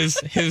stirrup.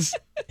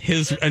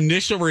 His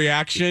initial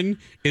reaction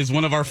is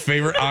one of our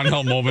favorite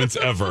Angel moments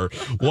ever.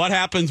 What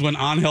happens when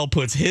Angel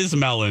puts his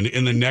melon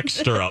in the next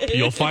stirrup?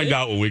 You'll find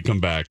out when we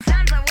come back.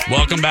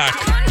 Welcome back.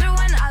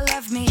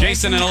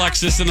 Jason and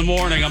Alexis in the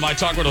morning on My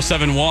Talk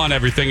 1071,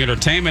 Everything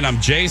Entertainment. I'm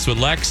Jace with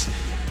Lex,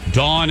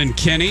 Dawn, and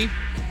Kenny.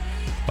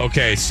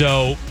 Okay,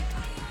 so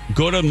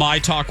go to My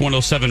Talk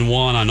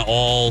 1071 on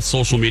all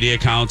social media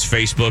accounts,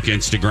 Facebook,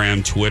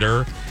 Instagram,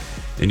 Twitter,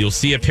 and you'll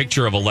see a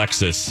picture of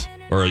Alexis,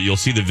 or you'll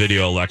see the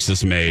video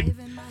Alexis made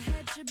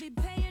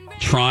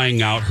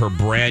trying out her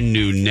brand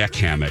new neck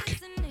hammock.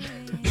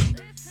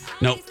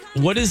 Now,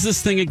 what is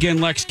this thing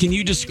again, Lex? Can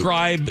you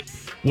describe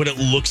what it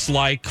looks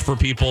like for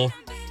people?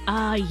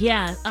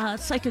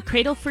 It's like a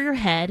cradle for your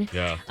head.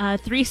 Yeah.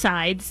 3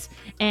 sides,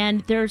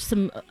 and there's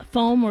some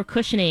foam or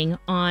cushioning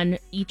on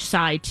each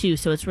side too,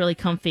 so it's really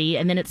comfy.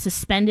 And then it's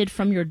suspended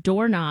from your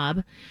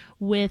doorknob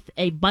with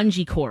a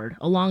bungee cord,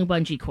 a long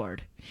bungee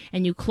cord,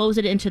 and you close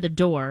it into the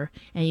door,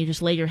 and you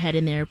just lay your head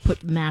in there, put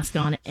the mask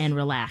on, and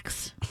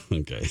relax.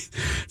 Okay,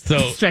 so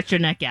stretch your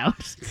neck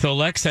out. So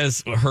Lex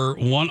has her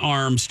one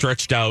arm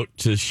stretched out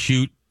to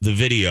shoot the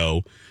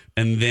video.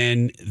 And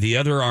then the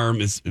other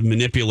arm is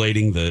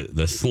manipulating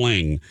the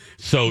sling.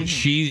 So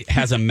she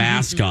has a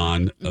mask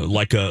on,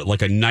 like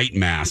a night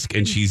mask,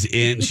 and she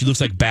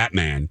looks like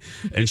Batman,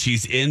 and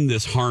she's in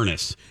this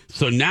harness.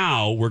 So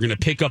now we're going to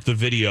pick up the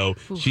video.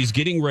 She's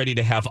getting ready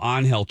to have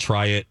Angel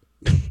try it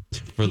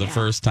for the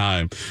first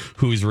time,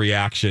 whose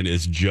reaction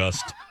is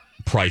just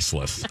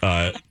priceless.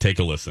 Take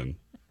a listen.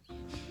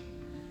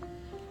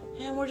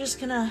 And we're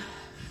just going to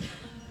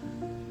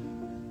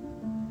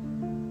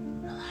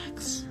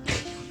relax.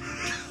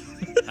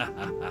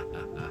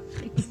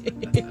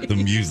 The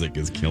music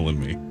is killing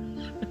me.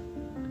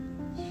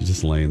 She's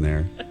just laying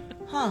there.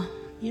 Huh.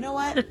 You know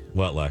what?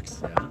 What,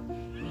 Lex?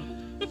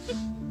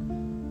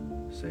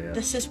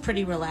 This is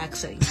pretty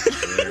relaxing.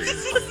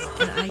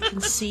 And I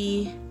can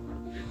see,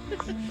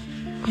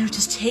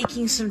 just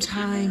taking some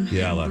time,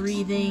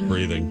 breathing,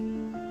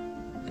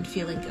 and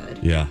feeling good.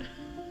 Yeah.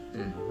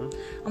 I'm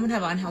going to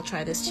have Angel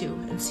try this too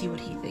and see what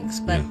he thinks.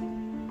 But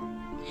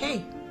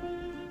hey,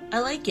 I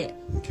like it.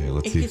 Okay,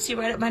 let's see. You can see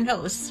right up my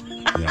nose.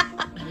 Yeah.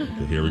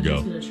 Okay, here we go.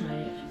 I'm just gonna try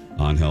it.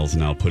 Angel's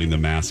now putting the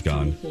mask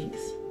on. Thanks.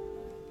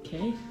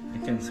 Okay. I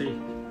can see.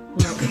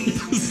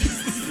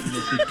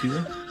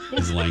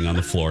 He's laying on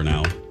the floor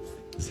now.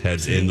 His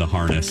head's in the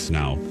harness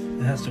now.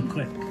 It has to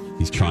click.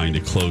 He's trying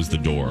to close the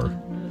door.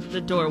 The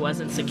door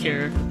wasn't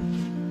secure.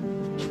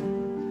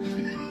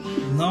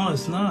 No,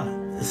 it's not.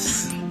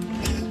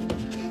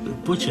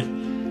 Push it.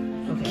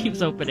 Okay.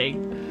 Keeps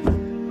opening.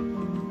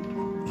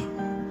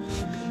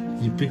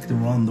 You picked the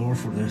wrong door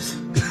for this.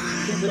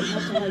 Yeah, but you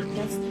have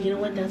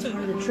to that's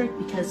part of the trick,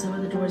 because some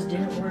of the doors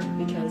didn't work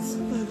because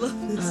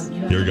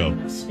you have Here we go.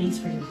 enough space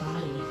for your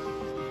body.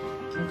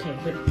 Okay,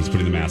 but he's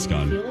putting the mask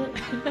on. Feel it?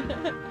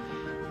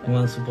 What am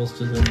I supposed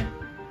to do?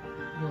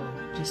 Well,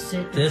 just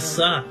sit. This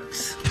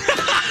sucks.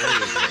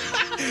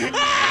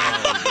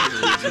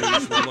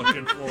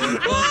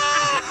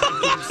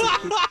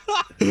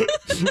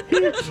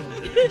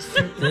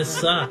 This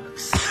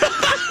sucks.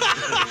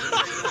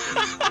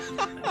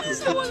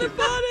 The one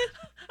about it.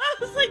 I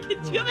was like, do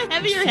you have a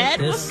heavier head?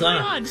 This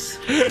sucks.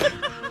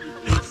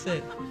 That's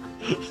it.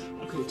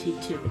 Okay,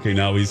 take 2. Okay,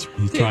 now he's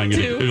trying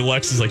it.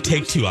 Lex is like,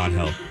 take 2,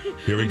 Angel.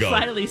 Here we go.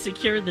 Finally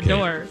secured the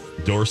door.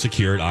 Door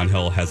secured.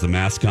 Angel has the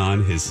mask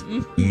on. His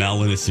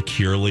melon is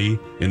securely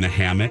in the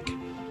hammock.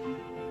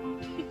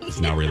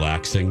 He's now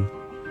relaxing.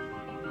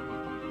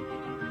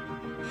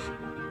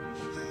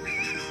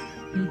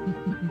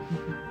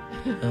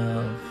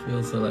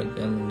 Feels like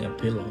getting a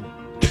pillow.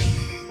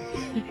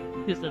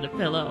 He's in a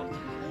pillow.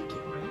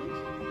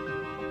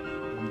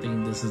 I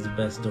think this is the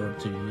best door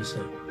to use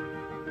it.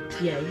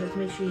 Yeah, you have to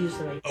make sure you use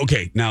the right.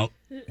 Okay, now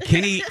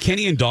Kenny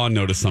and Dawn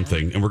noticed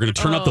something, and we're going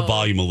to turn up the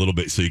volume a little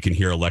bit so you can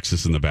hear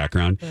Alexis in the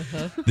background.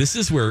 This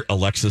is where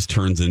Alexis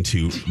turns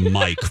into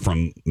Mike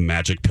from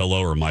Magic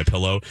Pillow or My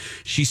Pillow.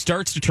 She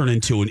starts to turn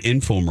into an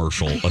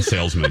infomercial, a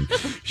salesman.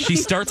 She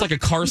starts like a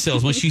car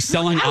salesman. She's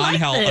selling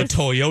Angel a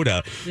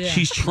Toyota. Yeah.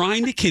 She's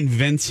trying to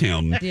convince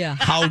him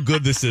how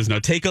good this is. Now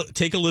take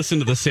a listen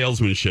to the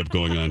salesmanship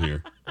going on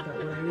here. But what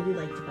I really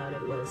liked about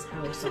it was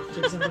how soft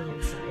it was on the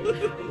inside and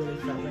how it really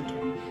felt like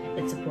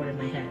it supported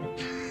my head.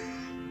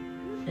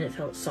 And it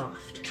felt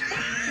soft.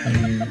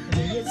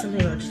 Maybe it's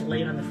something about just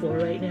laying on the floor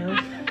right now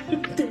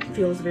that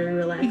feels very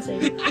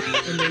relaxing.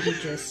 And maybe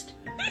just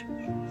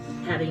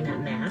having that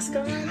mask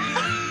on.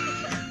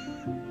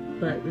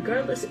 But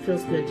regardless, it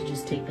feels good to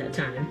just take that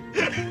time.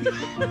 Take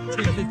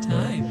the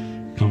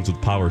time. Comes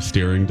with power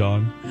steering,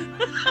 Dawn.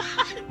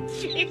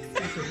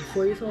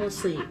 Before you fall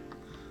asleep,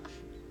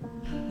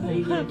 are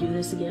you going to do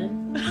this again?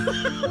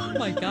 Oh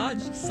my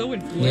God, she's so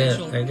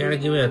influential. Yeah, I gotta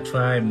give it a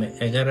try.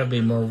 I gotta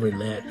be more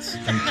relaxed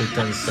and put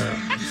that aside.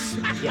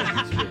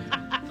 Yeah.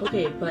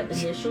 Okay, but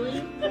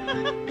initially,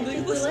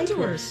 Listen to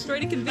her. Try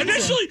to convince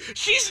Initially,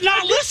 she's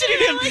not listening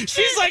to him.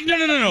 She's like,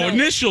 no.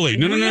 Initially,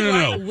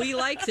 no. We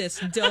like this.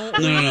 Don't.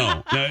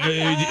 No.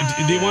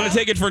 Do you want to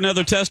take it for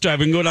another test drive?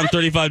 We can go down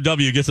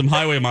 35W, get some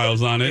highway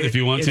miles on it if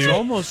you want to. It's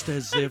almost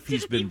as if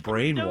he's been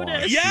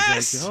brainwashed.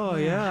 Yes. He's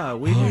like, yeah,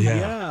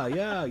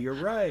 you're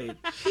right.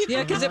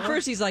 Yeah, because at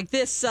first he's like,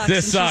 this sucks.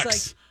 This and sucks.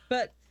 She's like,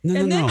 but.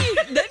 No.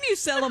 Then you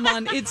sell him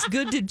on. It's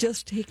good to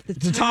just take the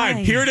time.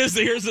 Here it is.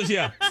 Here's this.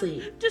 Yeah.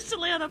 Sleep. Just to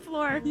lay on the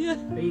floor. Yeah.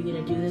 Are you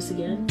gonna do this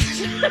again?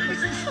 It's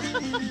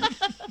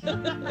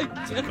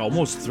like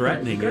almost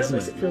threatening, isn't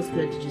it? It feels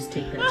good to just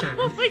take that time.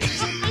 Oh my God.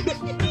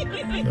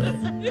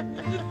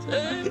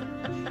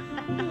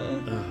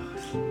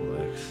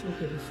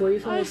 Okay, before you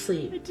fall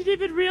asleep. I didn't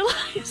even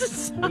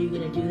realize. Are you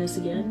gonna do this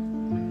again?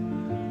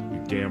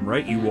 Damn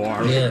right you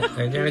are. Yeah,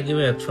 I gotta give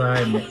it a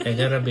try. I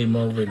gotta be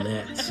more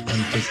relaxed.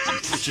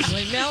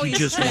 Now he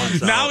just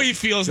wants now out. he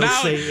feels He'll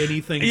now say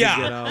anything to get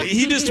out.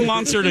 he just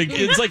wants her to.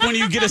 It's like when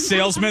you get a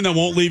salesman that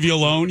won't leave you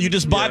alone. You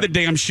just buy the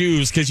damn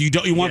shoes because you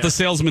want the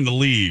salesman to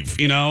leave.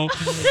 You know.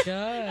 Oh my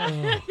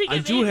God. I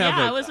do have.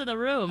 I was in the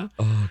room.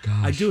 Oh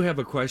gosh. I do have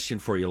a question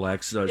for you,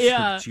 Lex.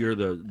 Since you're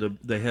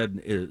the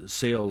head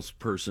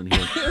salesperson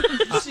here.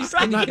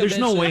 There's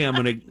no way I'm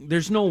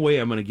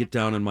gonna get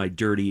down on my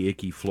dirty,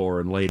 icky floor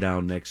and lay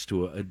down next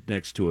to a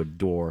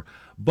door.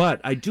 But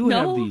I do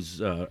have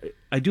these.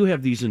 I do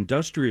have these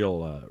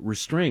industrial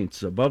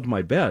restraints above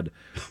my bed.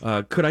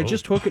 Could I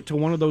just hook it to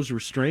one of those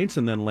restraints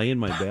and then lay in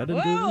my bed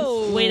and do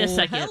this? Wait a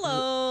second.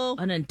 Hello.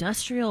 An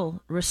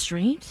industrial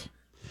restraint?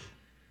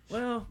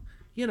 Well,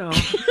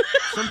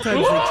 sometimes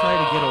they try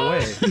to get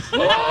away.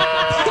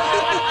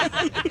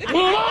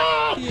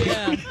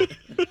 Yeah.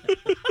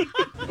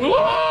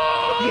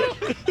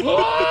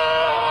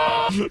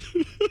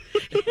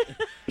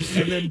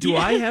 And then do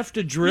I have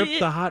to drip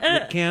the hot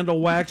candle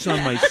wax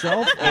on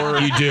myself? Or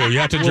You do. You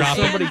have to drop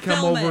it. somebody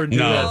come over and do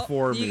that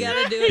for me? You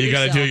gotta do it. You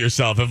got to do it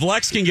yourself. If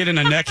Lex can get in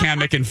a neck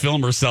hammock and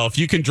film herself,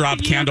 you can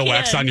drop candle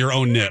wax on your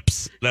own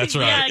nips. That's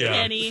right. Yeah,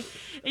 Kenny.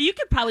 You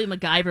could probably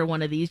MacGyver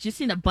one of these. Just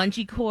in a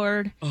bungee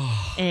cord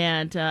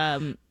and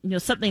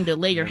something to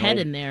lay your head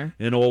in there.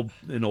 An old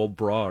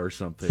bra or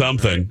something.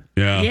 Something.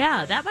 Right?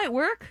 Yeah, that might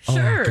work.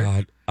 Sure. Oh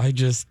God.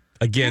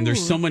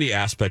 There's so many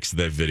aspects to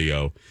that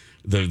video.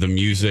 The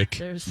music,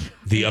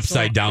 the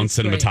upside down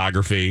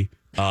cinematography.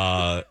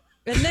 And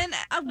then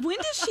when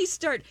does she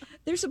start?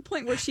 There's a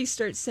point where she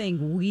starts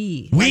saying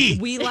 "we."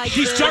 We like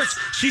she this.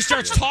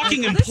 starts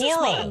talking in This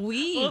plural. Is what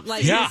we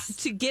like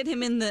to get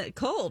him in the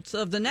cult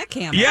of the neck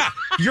hammer. Yeah,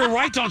 you're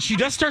right, Dawn. She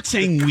does start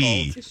saying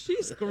 "we."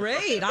 She's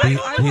great.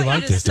 We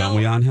like this, don't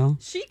we, Angel?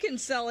 She can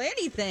sell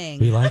anything.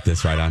 We like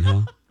this, right,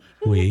 Angel?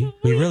 We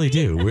really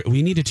do.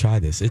 We need to try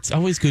this. It's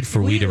always good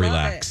for we to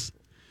relax.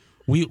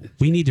 We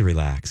need to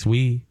relax.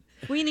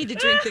 We need to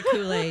drink the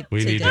Kool-Aid.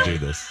 We need to do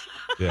this.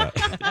 Yeah.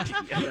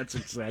 That's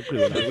exactly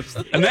what I was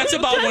thinking. And that's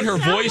about when her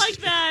voice like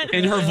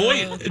and her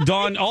voice,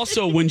 Dawn,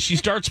 also when she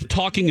starts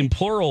talking in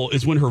plural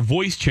is when her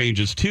voice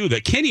changes too,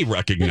 that Kenny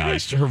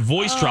recognized. Her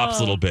voice drops a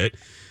little bit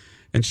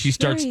and she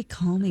starts. Very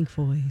calming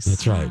voice.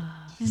 That's right.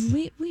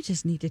 And we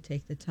just need to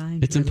take the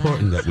time. It's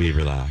important that we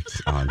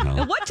relax, Angel.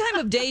 And what time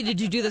of day did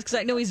you do this? Because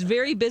I know he's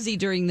very busy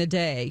during the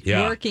day,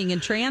 working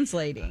and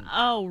translating.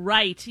 Oh,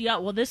 right. Yeah.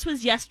 Well, this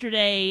was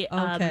yesterday.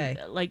 Okay.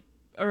 Like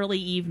early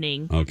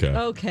evening. Okay.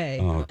 Oh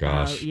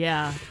gosh.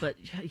 Yeah, but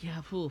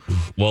yeah.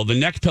 Oof. Well, the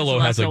Neck Pillow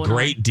has a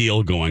great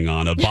deal going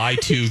on. A buy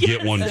two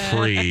get one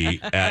free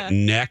at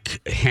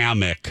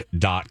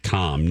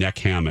neckhammock.com. Neck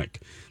Hammock.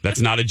 That's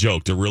not a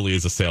joke. There really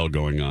is a sale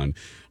going on.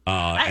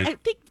 I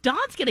think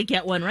Dawn's going to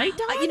get one, right,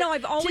 Dawn?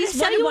 I've always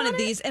wanted one of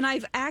these, and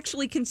I've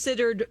actually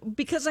considered,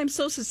 because I'm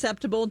so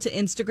susceptible to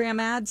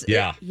Instagram ads.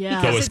 Yeah.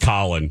 So is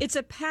Colin. It's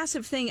a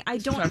passive thing.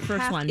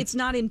 It's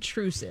not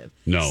intrusive.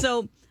 No.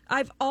 So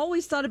I've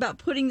always thought about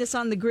putting this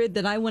on the grid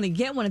that I want to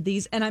get one of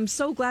these, and I'm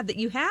so glad that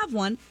you have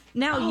one.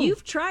 Now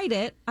you've tried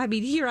it. I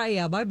mean, here I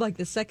am. I'm like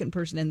the second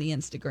person in the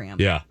Instagram.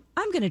 Yeah.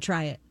 I'm going to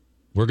try it.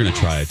 We're going to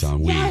try it,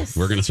 Dawn.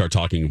 We're going to start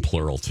talking in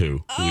plural,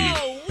 too. We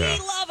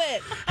love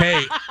it.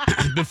 Hey,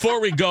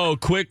 before we go,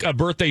 quick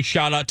birthday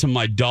shout out to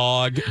my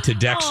dog, to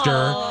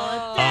Dexter.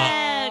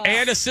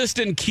 And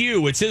assistant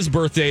Q. It's his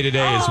birthday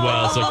today as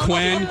well. So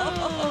Quinn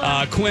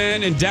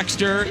and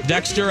Dexter.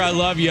 Dexter, I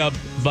love you,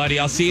 buddy.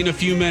 I'll see you in a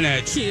few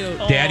minutes. Cute.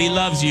 Daddy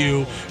loves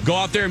you. Go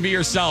out there and be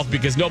yourself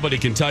because nobody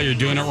can tell you're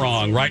doing it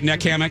wrong. Right,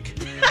 Neck Hammock?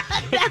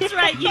 That's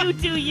right. You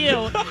do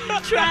you.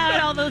 Try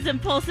out all those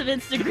impulsive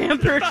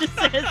Instagram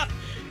purchases.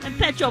 And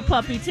pet your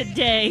puppy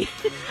today.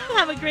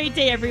 Have a great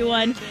day,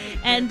 everyone.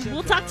 And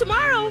we'll talk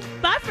tomorrow.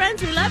 Bye,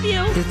 friends. We love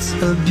you. It's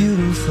a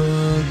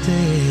beautiful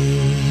day.